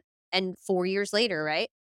again. And 4 years later, right?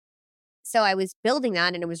 So I was building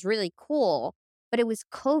that and it was really cool. But it was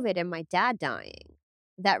COVID and my dad dying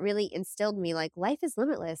that really instilled me like, life is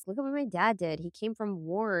limitless. Look at what my dad did. He came from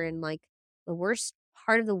war in like the worst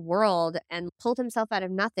part of the world and pulled himself out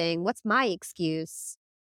of nothing. What's my excuse?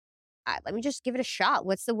 Let me just give it a shot.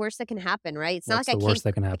 What's the worst that can happen, right? It's not What's like I the worst can't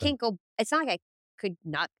that can I happen? can't go it's not like I could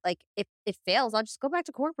not like if it fails, I'll just go back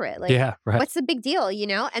to corporate. Like, Yeah. Right. what's the big deal,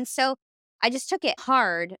 And so I just took it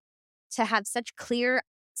hard to have such clear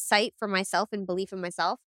sight for myself and belief in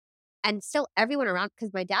myself and still everyone around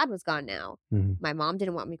because my dad was gone now. Hmm. My mom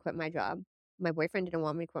didn't want me to quit my job. My boyfriend didn't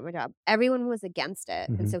want me to quit my job. Everyone was against it.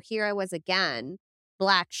 And Hmm. so here I was again,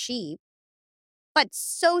 black sheep but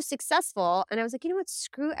so successful, and I was like, "You know what?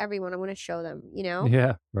 Screw everyone, I wanna show them,"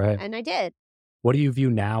 Yeah. Right. And I did. What do you view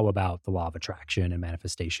now about the law of attraction and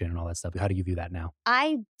manifestation and all that stuff? How do you view that now?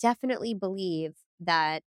 I definitely believe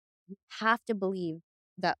that you have to believe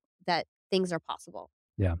that things are possible.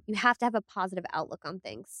 Yeah. You have to have a positive outlook on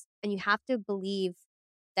things, and you have to believe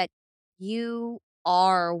that you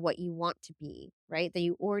are what you want to be, right? That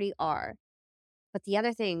you already are. But the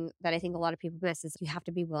other thing that I think a lot of people miss is you have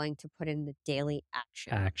to be willing to put in the daily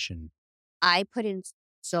action. Action. I put in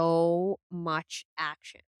so much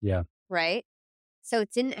action, Yeah. right? So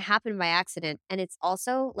it didn't happen by accident. And it's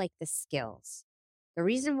also like the skills. The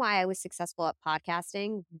reason why I was successful at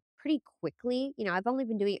podcasting pretty quickly, I've only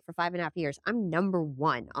been doing it for 5.5 years. I'm number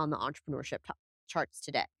one on the entrepreneurship charts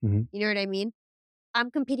today. Hmm. You know what I mean? I'm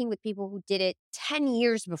competing with people who did it 10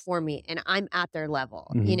 years before me and I'm at their level,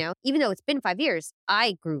 Hmm. Even though it's been 5 years,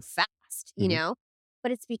 I grew fast, Hmm.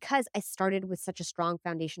 But it's because I started with such a strong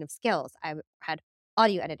foundation of skills. I had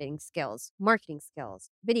audio editing skills, marketing skills,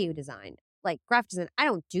 video design, like graphic design. I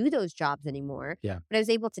don't do those jobs anymore, Yeah. but I was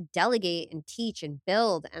able to delegate and teach and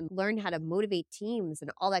build and learn how to motivate teams and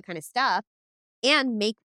all that kind of stuff and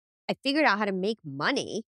I figured out how to make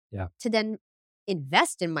money Yeah. to then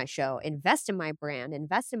invest in my show, invest in my brand,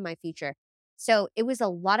 invest in my future. So it was a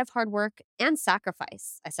lot of hard work and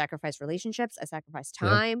sacrifice. I sacrificed relationships, I sacrificed Yeah.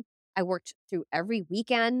 time. I worked through every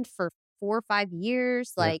weekend for 4 or 5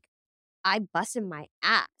 years. Yeah. Like I busted my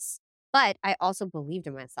ass. But I also believed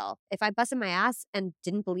in myself. If I busted my ass and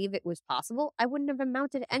didn't believe it was possible, I wouldn't have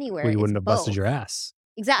amounted Well, anywhere. you It's wouldn't have busted both. your ass.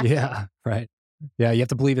 Exactly. Yeah. Right. Yeah. You have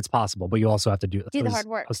to believe it's possible, but you also have to do it. Do I the was, hard I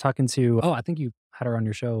was work. talking to, oh, I think you had her on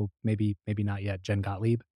your show. Maybe not yet. Jen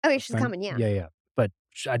Gottlieb, Okay, a she's friend. coming. Yeah. Yeah. Yeah. But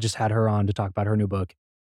I just had her on to talk about her new book.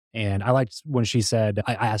 And I liked when she said,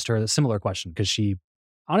 I asked her a similar question because she,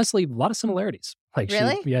 honestly, a lot of similarities. Like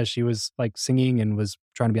Really? she was like singing and was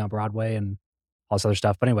trying to be on Broadway and all this other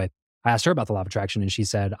stuff. But anyway, I asked her about the law of attraction and she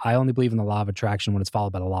said, I only believe in the law of attraction when it's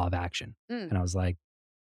followed by the law of action. Mm, And I was like,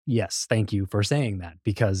 yes, thank you for saying that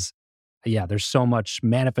because, yeah, there's so much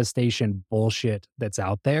manifestation bullshit that's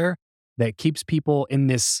out there that keeps people in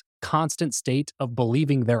this constant state of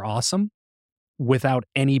believing they're awesome without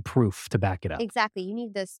any proof to back it up. exactly. You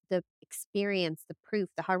need the experience, the proof,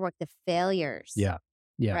 the hard work, the failures. Yeah.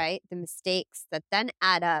 Yeah. Right? The mistakes that then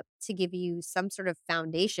add up to give you some sort of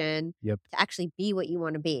foundation Yep. to actually be what you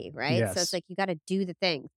want to be, right? So it's Yes. like you got to do the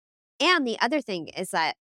thing. And the other thing is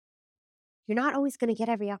that you're not always going to get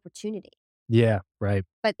every opportunity, Yeah. Right.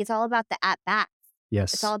 but it's all about the at bats.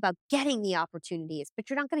 It's all Yes. about getting the opportunities, but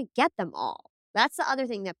you're not going to get them all. That's the other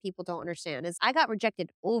thing that people don't understand is I got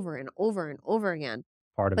rejected over and over and over again.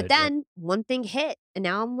 Part of But it. Yep. then one thing hit and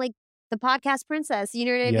now I'm like the podcast princess, you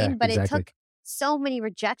know what I Yeah. mean? But it Exactly. took so many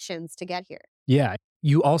rejections to get here. Yeah.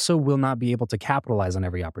 You also will not be able to capitalize on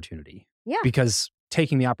every opportunity Yeah. because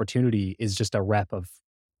taking the opportunity is just a rep of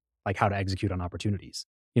like how to execute on opportunities.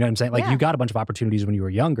 You know what I'm saying? Like you Yeah. got a bunch of opportunities when you were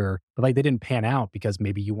younger, but like they didn't pan out because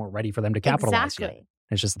maybe you weren't ready for them to capitalize yet. Exactly.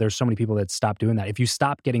 It's just there's so many people that stop doing that. If you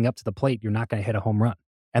stop getting up to the plate, you're not going to hit a home run.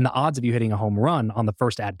 And the odds of you hitting a home run on the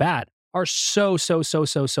first at bat are so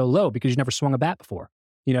low because you never swung a bat before.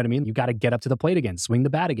 You know what I mean? You got to get up to the plate again, swing the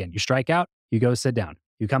bat again. You strike out, you go sit down.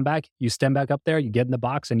 You come back, you stem back up there, you get in the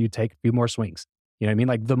box and you take a few more swings. You know what I mean?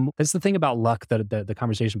 Like that's the thing about luck, the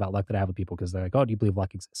conversation about luck that I have with people because they're like, oh, do you believe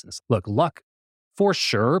luck exists? Look, luck for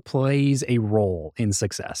sure plays a role in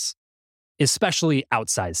success, especially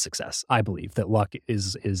outsized success. I believe that luck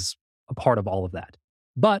is a part of all of that.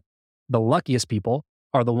 But the luckiest people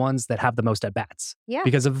are the ones that have the most at bats. Yeah.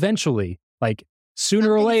 Because eventually, like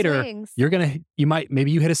sooner or Some big later, swings.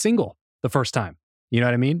 maybe you hit a single the first time. You know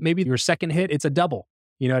what I mean? Maybe your second hit, it's a double.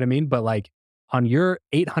 You know what I mean? But like on your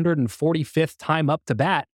 845th time up to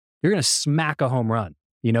bat, you're going to smack a home run.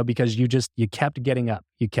 because you kept getting up,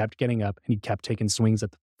 and you kept taking swings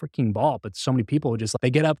at the freaking ball. But so many people just, they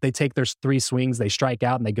get up, they take their 3 swings, they strike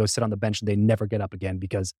out, and they go sit on the bench and they never get up again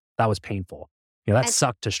because that was painful. That And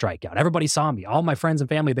sucked to strike out. Everybody saw me. All my friends and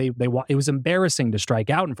family, it was embarrassing to strike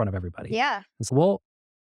out in front of everybody. yeah, It's, well,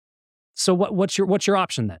 so what's your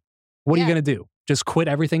option then? What are you yeah, going to do? Just quit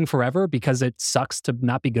everything forever because it sucks to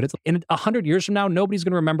not be good at it? In 100 years from now, nobody's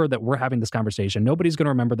going to remember that we're having this conversation. Nobody's going to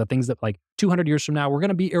remember the things that, like, 200 years from now, we're going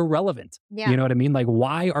to be irrelevant. You yeah, know what I mean? Like,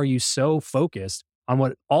 why are you so focused on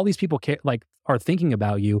what all these people are thinking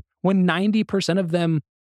about you when 90% of them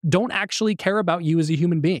don't actually care about you as a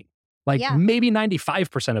human being? Like, yeah, maybe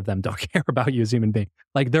 95% of them don't care about you as a human being.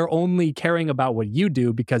 Like, they're only caring about what you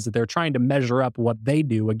do because they're trying to measure up what they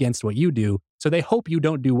do against what you do. So they hope you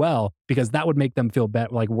don't do well because that would make them feel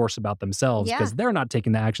like worse about themselves yeah, because they're not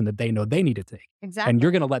taking the action that they know they need to take. And you're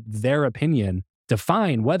exactly. going to let their opinion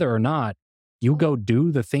define whether or not you Oh, go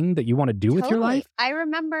do the thing that you want to do with your totally. life. I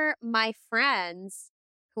remember my friends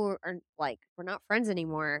who are like, we're not friends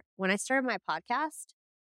anymore. When I started my podcast,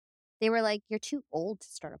 they were like, "You're too old to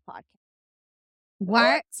start a podcast."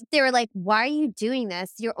 Why? What? They were like, "Why are you doing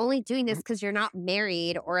this? You're only doing this because you're not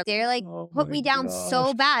married," or they're like, Oh put my me down gosh.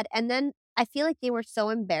 so bad. And then I feel like they were so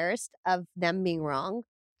embarrassed of them being wrong.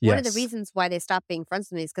 One of the Yes, reasons why they stopped being friends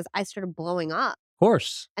with me is because I started blowing up. of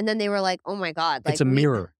course. And then they were like, "Oh my God, It's like a we,"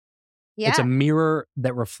 mirror. It's a yeah, mirror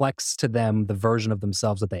that reflects to them the version of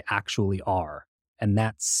themselves that they actually are. And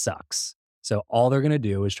that sucks. So all they're going to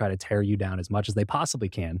do is try to tear you down as much as they possibly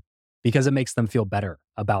can because it makes them feel better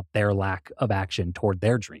about their lack of action toward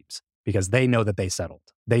their dreams because they know that they settled.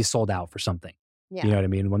 They sold out for something. You yeah, know what I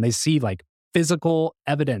mean? When they see like physical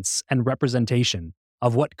evidence and representation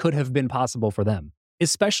of what could have been possible for them,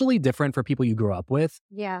 especially different for people you grew up with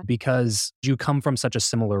yeah, because you come from such a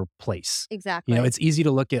similar place. exactly. It's easy to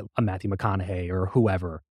look at a Matthew McConaughey or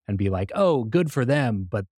whoever and be like, oh, good for them.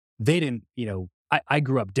 But they didn't, I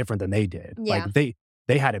grew up different than they did. Yeah. Like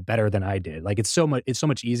they had it better than I did. Like it's so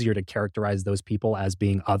much easier to characterize those people as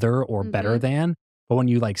being other or better Hmm. than. But when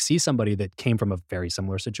you like see somebody that came from a very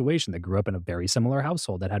similar situation, that grew up in a very similar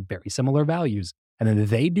household, that had very similar values, and then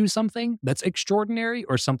they do something that's extraordinary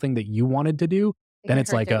or something that you wanted to do, It then can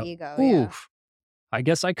it's hurt like their a, ego. ooh, Yeah. I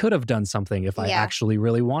guess I could have done something if I Yeah. actually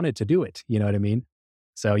really wanted to do it. You know what I mean?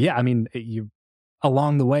 So yeah, I mean, you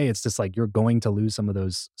along the way, it's just like you're going to lose some of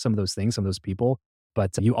those things, some of those people,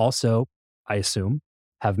 but you also, I assume,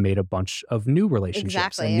 have made a bunch of new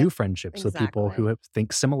relationships and Exactly. new friendships with people who Exactly.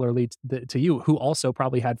 think similarly to you, who also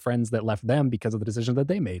probably had friends that left them because of the decision that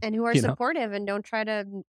they made. And who are You know? supportive and don't try to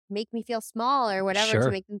make me feel small or whatever to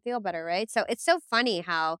Sure. make them feel better, right? So it's so funny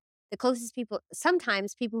how the closest people,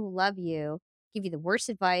 sometimes people who love you give you the worst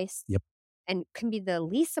advice Yep. and can be the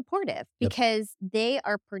least supportive Yep. because they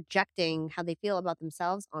are projecting how they feel about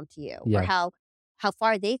themselves onto you or Yeah. how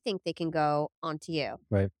far they think they can go onto you.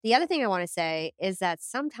 Right. The other thing I want to say is that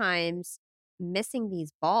sometimes missing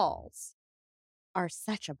these balls are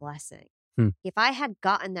such a blessing. Hmm. If I had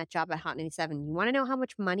gotten that job at Hot 97, you wanna know how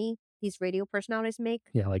much money these radio personalities make?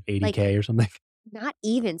 Yeah, like Like, 80K or something. not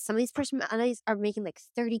even. Some of these personalities are making, like,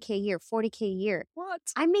 30K a year, 40K a year. What?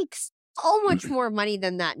 I make so much more money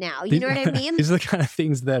than that now, you These know what I mean? these are the kind of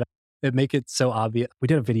things that make it so obvious. We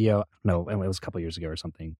did a video, no, it was a couple years ago or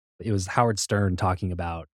something. It was Howard Stern talking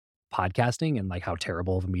about podcasting and like how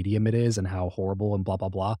terrible of a medium it is and how horrible and blah blah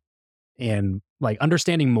blah. And like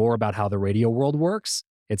understanding more about how the radio world works,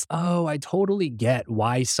 it's, oh, I totally get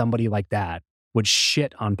why somebody like that would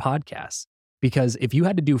shit on podcasts. Because if you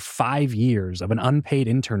had to do 5 years of an unpaid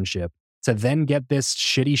internship to then get this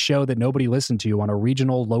shitty show that nobody listened to on a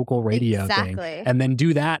regional local radio thing, Exactly. and then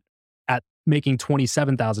do that at making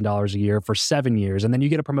 $27,000 a year for 7 years, and then you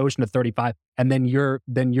get a promotion to 35, and then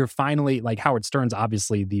you're finally like Howard Stern's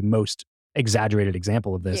obviously the most exaggerated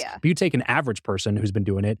example of this. Yeah. But you take an average person who's been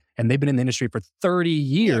doing it and they've been in the industry for 30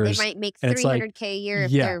 Yeah, they years, might make and it's like, 300K a year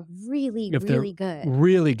if yeah, they're really, if they're really good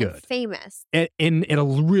really and good famous. in a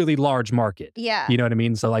really large market. Yeah. You know what I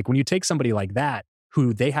mean? So like when you take somebody like that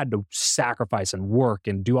who they had to sacrifice and work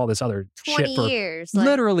and do all this other shit 20 for years, like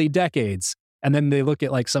literally decades, and then they look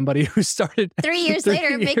at like somebody who started 3 years 3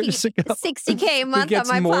 later making years ago 60K a who month on gets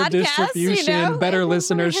my more podcast, you distribution, know? better Like,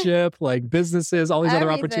 listenership, like businesses, all these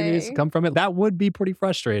other opportunities to everything. come from it. That would be pretty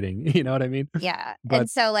frustrating. You know what I mean? Yeah, But and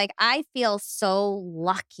so, like, I feel so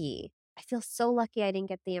lucky. I feel so lucky I didn't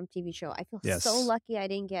get the MTV show. I feel so yes. lucky I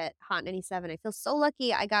didn't get Hot 97. I feel so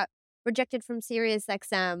lucky I got rejected from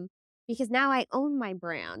SiriusXM because now I own my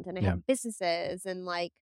brand and I Yeah. have businesses and,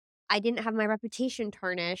 like, I didn't have my reputation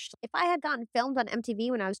tarnished. If I had gotten filmed on MTV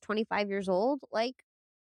when I was 25 years old, like,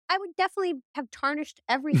 I would definitely have tarnished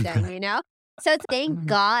everything, you know? So it's thank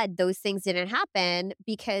God those things didn't happen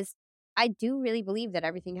because I do really believe that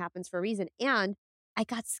everything happens for a reason. And I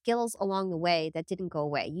got skills along the way that didn't go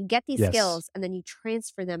away. You get these Yes. skills and then you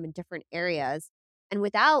transfer them in different areas. And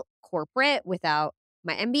without corporate, without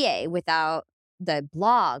my MBA, without the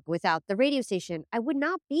blog, without the radio station, I would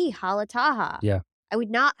not be HALA TAHA. Yeah. I would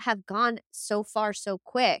not have gone so far so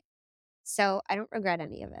quick. So I don't regret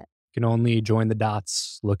any of it. Can only join the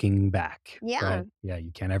dots looking back, Yeah. right? Yeah,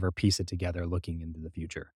 you can't ever piece it together looking into the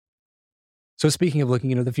future. So speaking of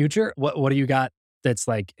looking into the future, what do you got that's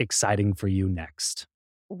like exciting for you next?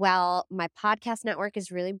 Well, my podcast network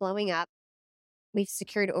is really blowing up. We've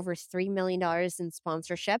secured over $3 million in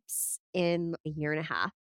sponsorships in a year and a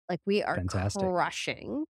half. Like, we are Fantastic.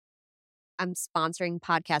 crushing. I'm sponsoring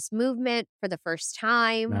Podcast Movement for the first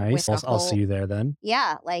time with Nice. a I'll see whole you there then.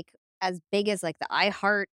 yeah, like, as big as, like, the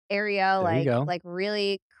iHeart area, There you go. like,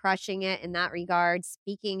 really crushing it in that regard,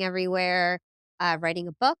 speaking everywhere, writing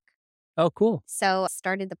a book. Oh, cool. So,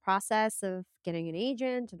 started the process of getting an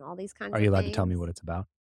agent and all these kinds Are of you allowed to tell me things. what it's about?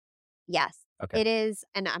 Yes, Okay. it is,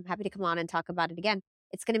 and I'm happy to come on and talk about it again.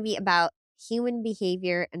 It's gonna be about human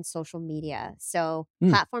behavior and social media. So, Hmm.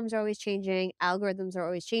 platforms are always changing, algorithms are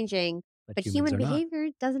always changing, But but humans human are not. behavior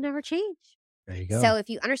doesn't ever change. There you go. So, if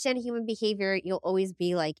you understand human behavior, you'll always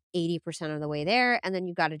be like 80% of the way there, and then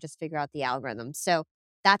you gotta just figure out the algorithm. So,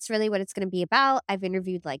 that's really what it's gonna be about. I've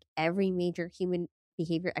interviewed, like, every major human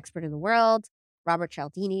behavior expert in the world. Robert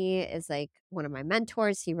Cialdini is, like, one of my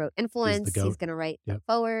mentors. He wrote He's the Influence. He's goat. gonna write Yep.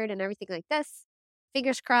 Forward and everything like this.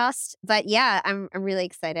 Fingers crossed. But yeah, I'm really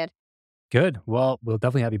excited. Good. Well, we'll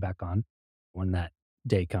definitely have you back on when that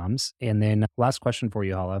day comes. And then last question for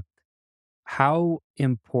you, Hala. How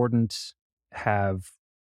important have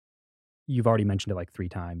you've already mentioned it like 3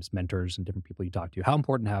 times, mentors and different people you talk to. How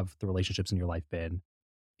important have the relationships in your life been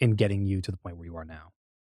in getting you to the point where you are now?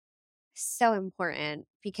 So important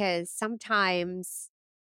because sometimes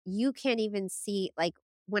you can't even see like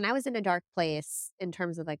when I was in a dark place in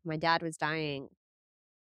terms of like my dad was dying,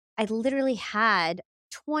 I literally had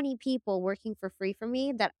 20 people working for free for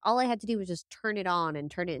me that all I had to do was just turn it on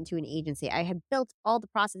and turn it into an agency. I had built all the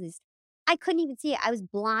processes. I couldn't even see it. I was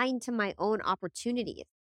blind to my own opportunities.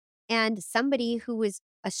 And somebody who was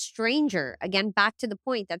a stranger, again, back to the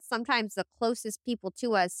point that sometimes the closest people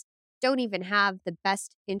to us don't even have the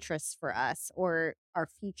best interests for us or our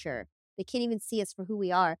future. They can't even see us for who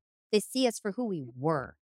we are. They see us for who we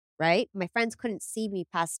were, right? My friends couldn't see me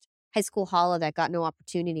past high school HALA that got no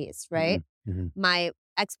opportunities, right? Mhm, mhm, My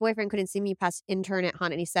ex-boyfriend couldn't see me past intern at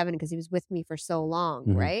Haunt 87 because he was with me for so long,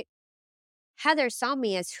 mhm, right? Heather saw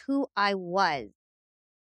me as who I was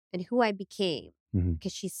and who I became mhm,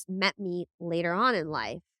 because met me later on in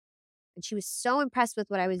life. And she was so impressed with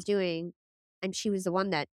what I was doing. And she was the one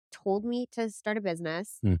that told me to start a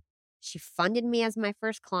business. mm. She funded me as my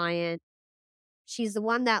first client. She's the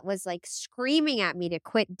one that was like screaming at me to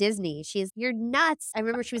quit Disney. She's, you're nuts. I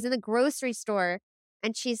remember she was in the grocery store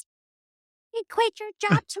and she's, you quit your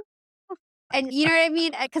job tomorrow. And you know what I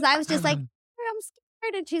mean? Because I was just like, I'm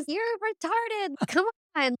scared. And she's, you're retarded. Come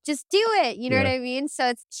on, just do it. You know what Yeah, I mean?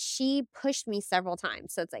 So she pushed me several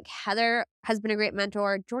times. So it's like Heather has been a great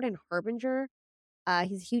mentor. Jordan Harbinger,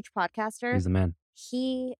 he's a huge podcaster. he's the man.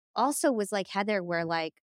 He also was like Heather, where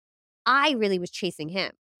like I really was chasing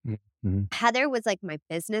him. Mm, mhm, Heather was like my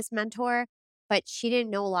business mentor, but she didn't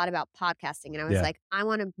know a lot about podcasting. And I was yeah, like, I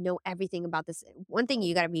want to know everything about this. One thing,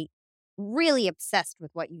 you got to be really obsessed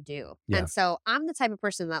with what you do. yeah, And so I'm the type of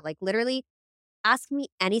person that like literally ask me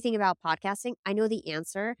anything about podcasting. I know the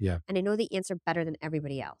answer yeah, and I know the answer better than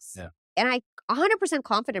everybody else. yeah, And I 100%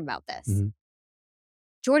 confident about this. mhm,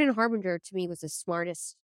 Jordan Harbinger to me was the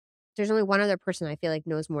smartest. There's only one other person I feel like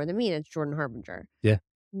knows more than me, and it's Jordan Harbinger. yeah.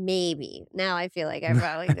 Maybe. Now I feel like I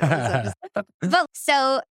probably know. So I'm just but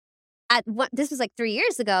so at what this was like 3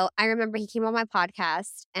 years ago, I remember he came on my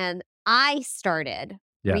podcast and I started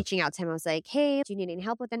Yeah, reaching out to him. I was like, "Hey, do you need any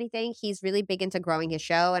help with anything?" He's really big into growing his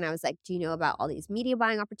show and I was like, "Do you know about all these media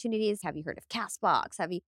buying opportunities? Have you heard of Castbox?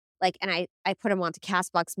 Have you like and I put him onto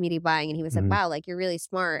Castbox media buying and he was like, mhm, "Wow, like you're really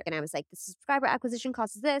smart." And I was like, "The subscriber acquisition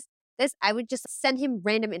cost is this." This I would just send him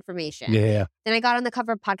random information. yeah, yeah, Then I got on the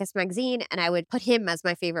cover of Podcast Magazine and I would put him as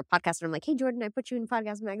my favorite podcaster. I'm like, "Hey, Jordan, I put you in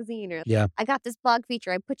Podcast Magazine," or yeah, "I got this blog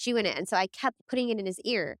feature. I put you in it." And so I kept putting it in his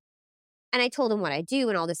ear. And I told him what I do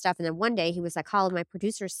and all this stuff. And then one day he was like, "Colin, my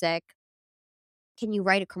producer's sick. Can you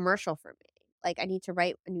write a commercial for me? Like, I need to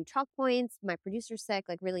write a new talk points. My producer's sick.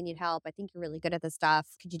 Like, really need help. I think you're really good at this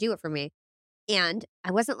stuff. Could you do it for me?" And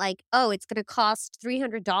I wasn't like, "Oh, it's going to cost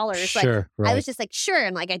 $300." Like, sure, I was right. just like, "Sure."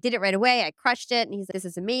 And like, I did it right away. I crushed it. And he's like, "This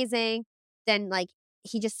is amazing." Then like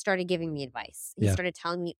he just started giving me advice. He Yeah. started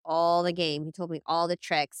telling me all the game. He told me all the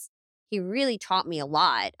tricks. He really taught me a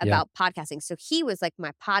lot Yeah. about podcasting. So he was like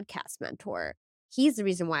my podcast mentor. He's the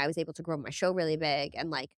reason why I was able to grow my show really big. And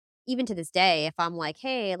like, even to this day, if I'm like,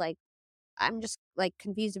 hey, like, I'm just like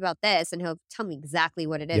confused about this, and he'll tell me exactly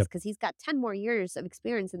what it is Yep. because he's got 10 more years of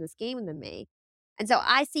experience in this game than me. And so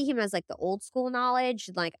I see him as like the old school knowledge,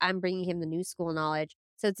 like I'm bringing him the new school knowledge.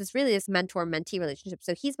 So it's this mentor-mentee relationship.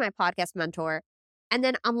 So he's my podcast mentor. And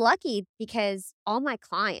then I'm lucky because all my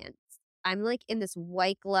clients, I'm like in this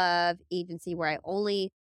white glove agency where I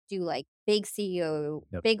only do like big CEO,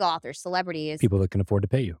 Yep. big authors, celebrities. People that can afford to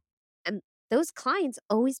pay you. And those clients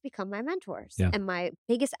always become my mentors Yeah. and my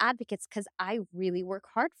biggest advocates because I really work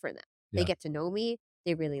hard for them. They Yeah. get to know me,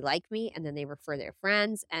 they really like me, and then they refer their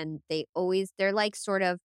friends. And they're like sort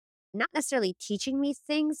of not necessarily teaching me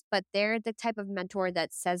things, but they're the type of mentor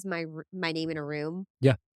that says my name in a room.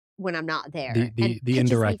 Yeah. When I'm not there. The and pitches me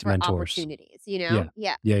indirect for mentors. opportunities, you know?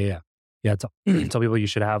 Yeah. Tell people you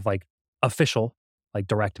should have like official, like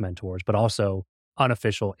direct mentors, but also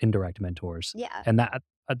unofficial, indirect mentors. Yeah. And that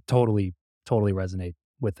I totally resonate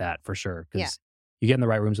with that for sure. Because you get in the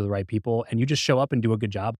right rooms with the right people and you just show up and do a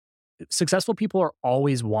good job. Successful people are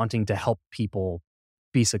always wanting to help people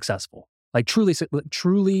be successful. Like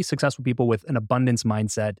truly successful people with an abundance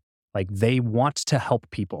mindset, like they want to help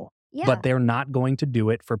people, but they're not going to do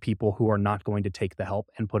it for people who are not going to take the help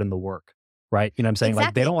and put in the work. Right? You know what I'm saying? Exactly.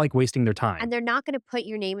 Like they don't like wasting their time. And they're not going to put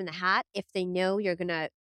your name in the hat if they know you're going to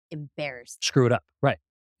embarrass them. Screw it up. Right.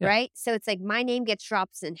 Yeah. Right? So it's like my name gets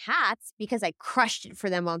drops in hats because I crushed it for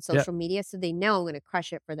them on social media. So they know I'm going to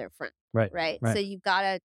crush it for their friend. Right? So you've got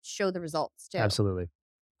to show the results too. Absolutely.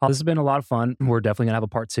 Well, this has been a lot of fun. We're definitely going to have a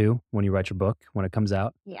part 2 when you write your book, when it comes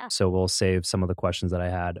out. Yeah. So we'll save some of the questions that I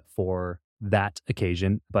had for that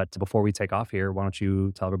occasion. But before we take off here, why don't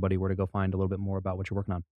you tell everybody where to go find a little bit more about what you're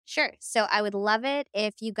working on? Sure. So I would love it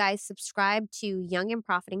if you guys subscribe to Young and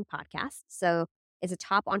Profiting Podcast. So it's a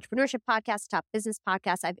top entrepreneurship podcast, top business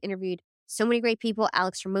podcast. I've interviewed so many great people: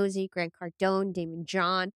 Alex Ramosi, Grant Cardone, Damon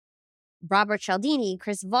John, Robert Cialdini,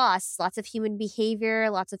 Chris Voss, lots of human behavior,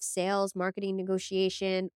 lots of sales, marketing,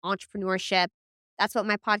 negotiation, entrepreneurship. That's what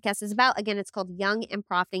my podcast is about. Again, it's called Young and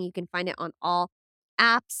Profiting. You can find it on all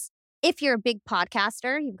apps. If you're a big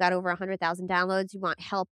podcaster, you've got over 100,000 downloads, you want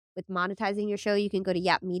help with monetizing your show, you can go to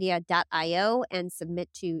yapmedia.io and submit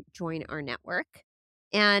to join our network.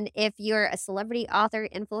 And if you're a celebrity, author,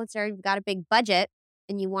 influencer, you've got a big budget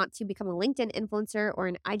and you want to become a LinkedIn influencer or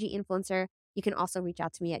an IG influencer, you can also reach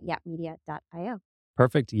out to me at yapmedia.io.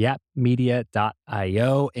 Perfect.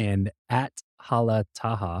 Yapmedia.io and at HALA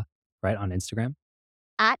TAHA, right, on Instagram?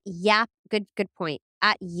 At Yap, good point.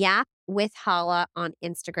 At Yap with HALA on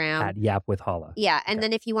Instagram. At Yap with HALA. Yeah. And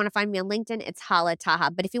then if you want to find me on LinkedIn, it's HALA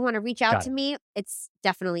TAHA. But if you want to reach out to me, it's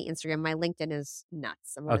definitely Instagram. My LinkedIn is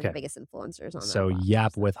nuts. I'm one of the biggest influencers on that. So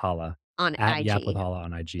Yap with HALA. On at IG. Yap with HALA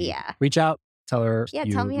on IG. Yeah. Reach out. Tell her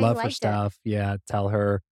you tell me how love you her liked stuff. Yeah. Tell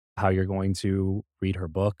her how you're going to read her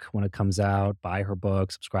book when it comes out, buy her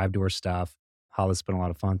book, subscribe to her stuff. HALA's been a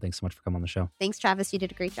lot of fun. Thanks so much for coming on the show. Thanks, Travis. You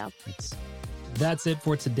did a great job. Thanks. That's it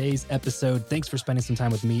for today's episode. Thanks for spending some time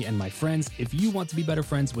with me and my friends. If you want to be better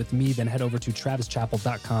friends with me, then head over to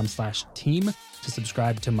travischappell.com/team to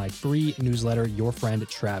subscribe to my free newsletter, Your Friend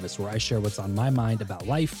Travis, where I share what's on my mind about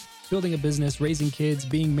life, building a business, raising kids,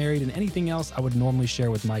 being married, and anything else I would normally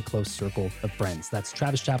share with my close circle of friends. That's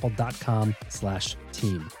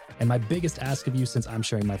travischappell.com/team. And my biggest ask of you, since I'm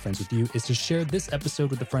sharing my friends with you, is to share this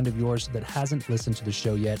episode with a friend of yours that hasn't listened to the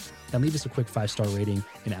show yet, and leave us a quick 5-star rating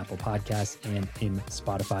in Apple Podcasts and in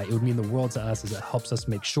Spotify. It would mean the world to us as it helps us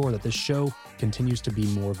make sure that this show continues to be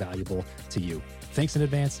more valuable to you. Thanks in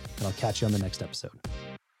advance, and I'll catch you on the next episode.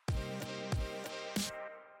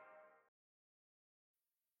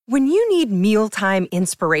 When you need mealtime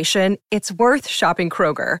inspiration, it's worth shopping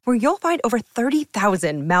Kroger, where you'll find over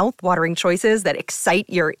 30,000 mouth-watering choices that excite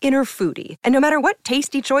your inner foodie. And no matter what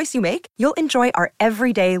tasty choice you make, you'll enjoy our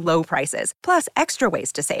everyday low prices, plus extra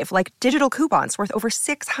ways to save, like digital coupons worth over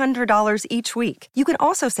 $600 each week. You can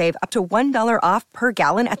also save up to $1 off per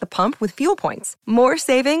gallon at the pump with fuel points. More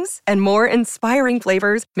savings and more inspiring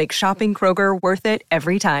flavors make shopping Kroger worth it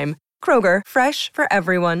every time. Kroger, fresh for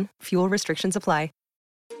everyone. Fuel restrictions apply.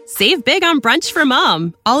 Save big on brunch for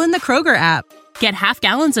mom, all in the Kroger app. Get half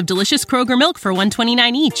gallons of delicious Kroger milk for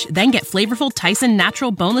 $1.29 each. Then get flavorful Tyson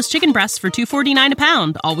natural boneless chicken breasts for $2.49 a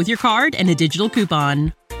pound, all with your card and a digital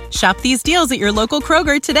coupon. Shop these deals at your local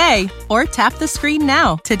Kroger today, or tap the screen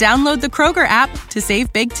now to download the Kroger app to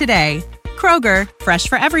save big today. Kroger, fresh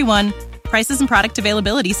for everyone. Prices and product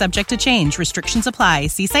availability subject to change. Restrictions apply.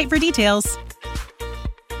 See site for details.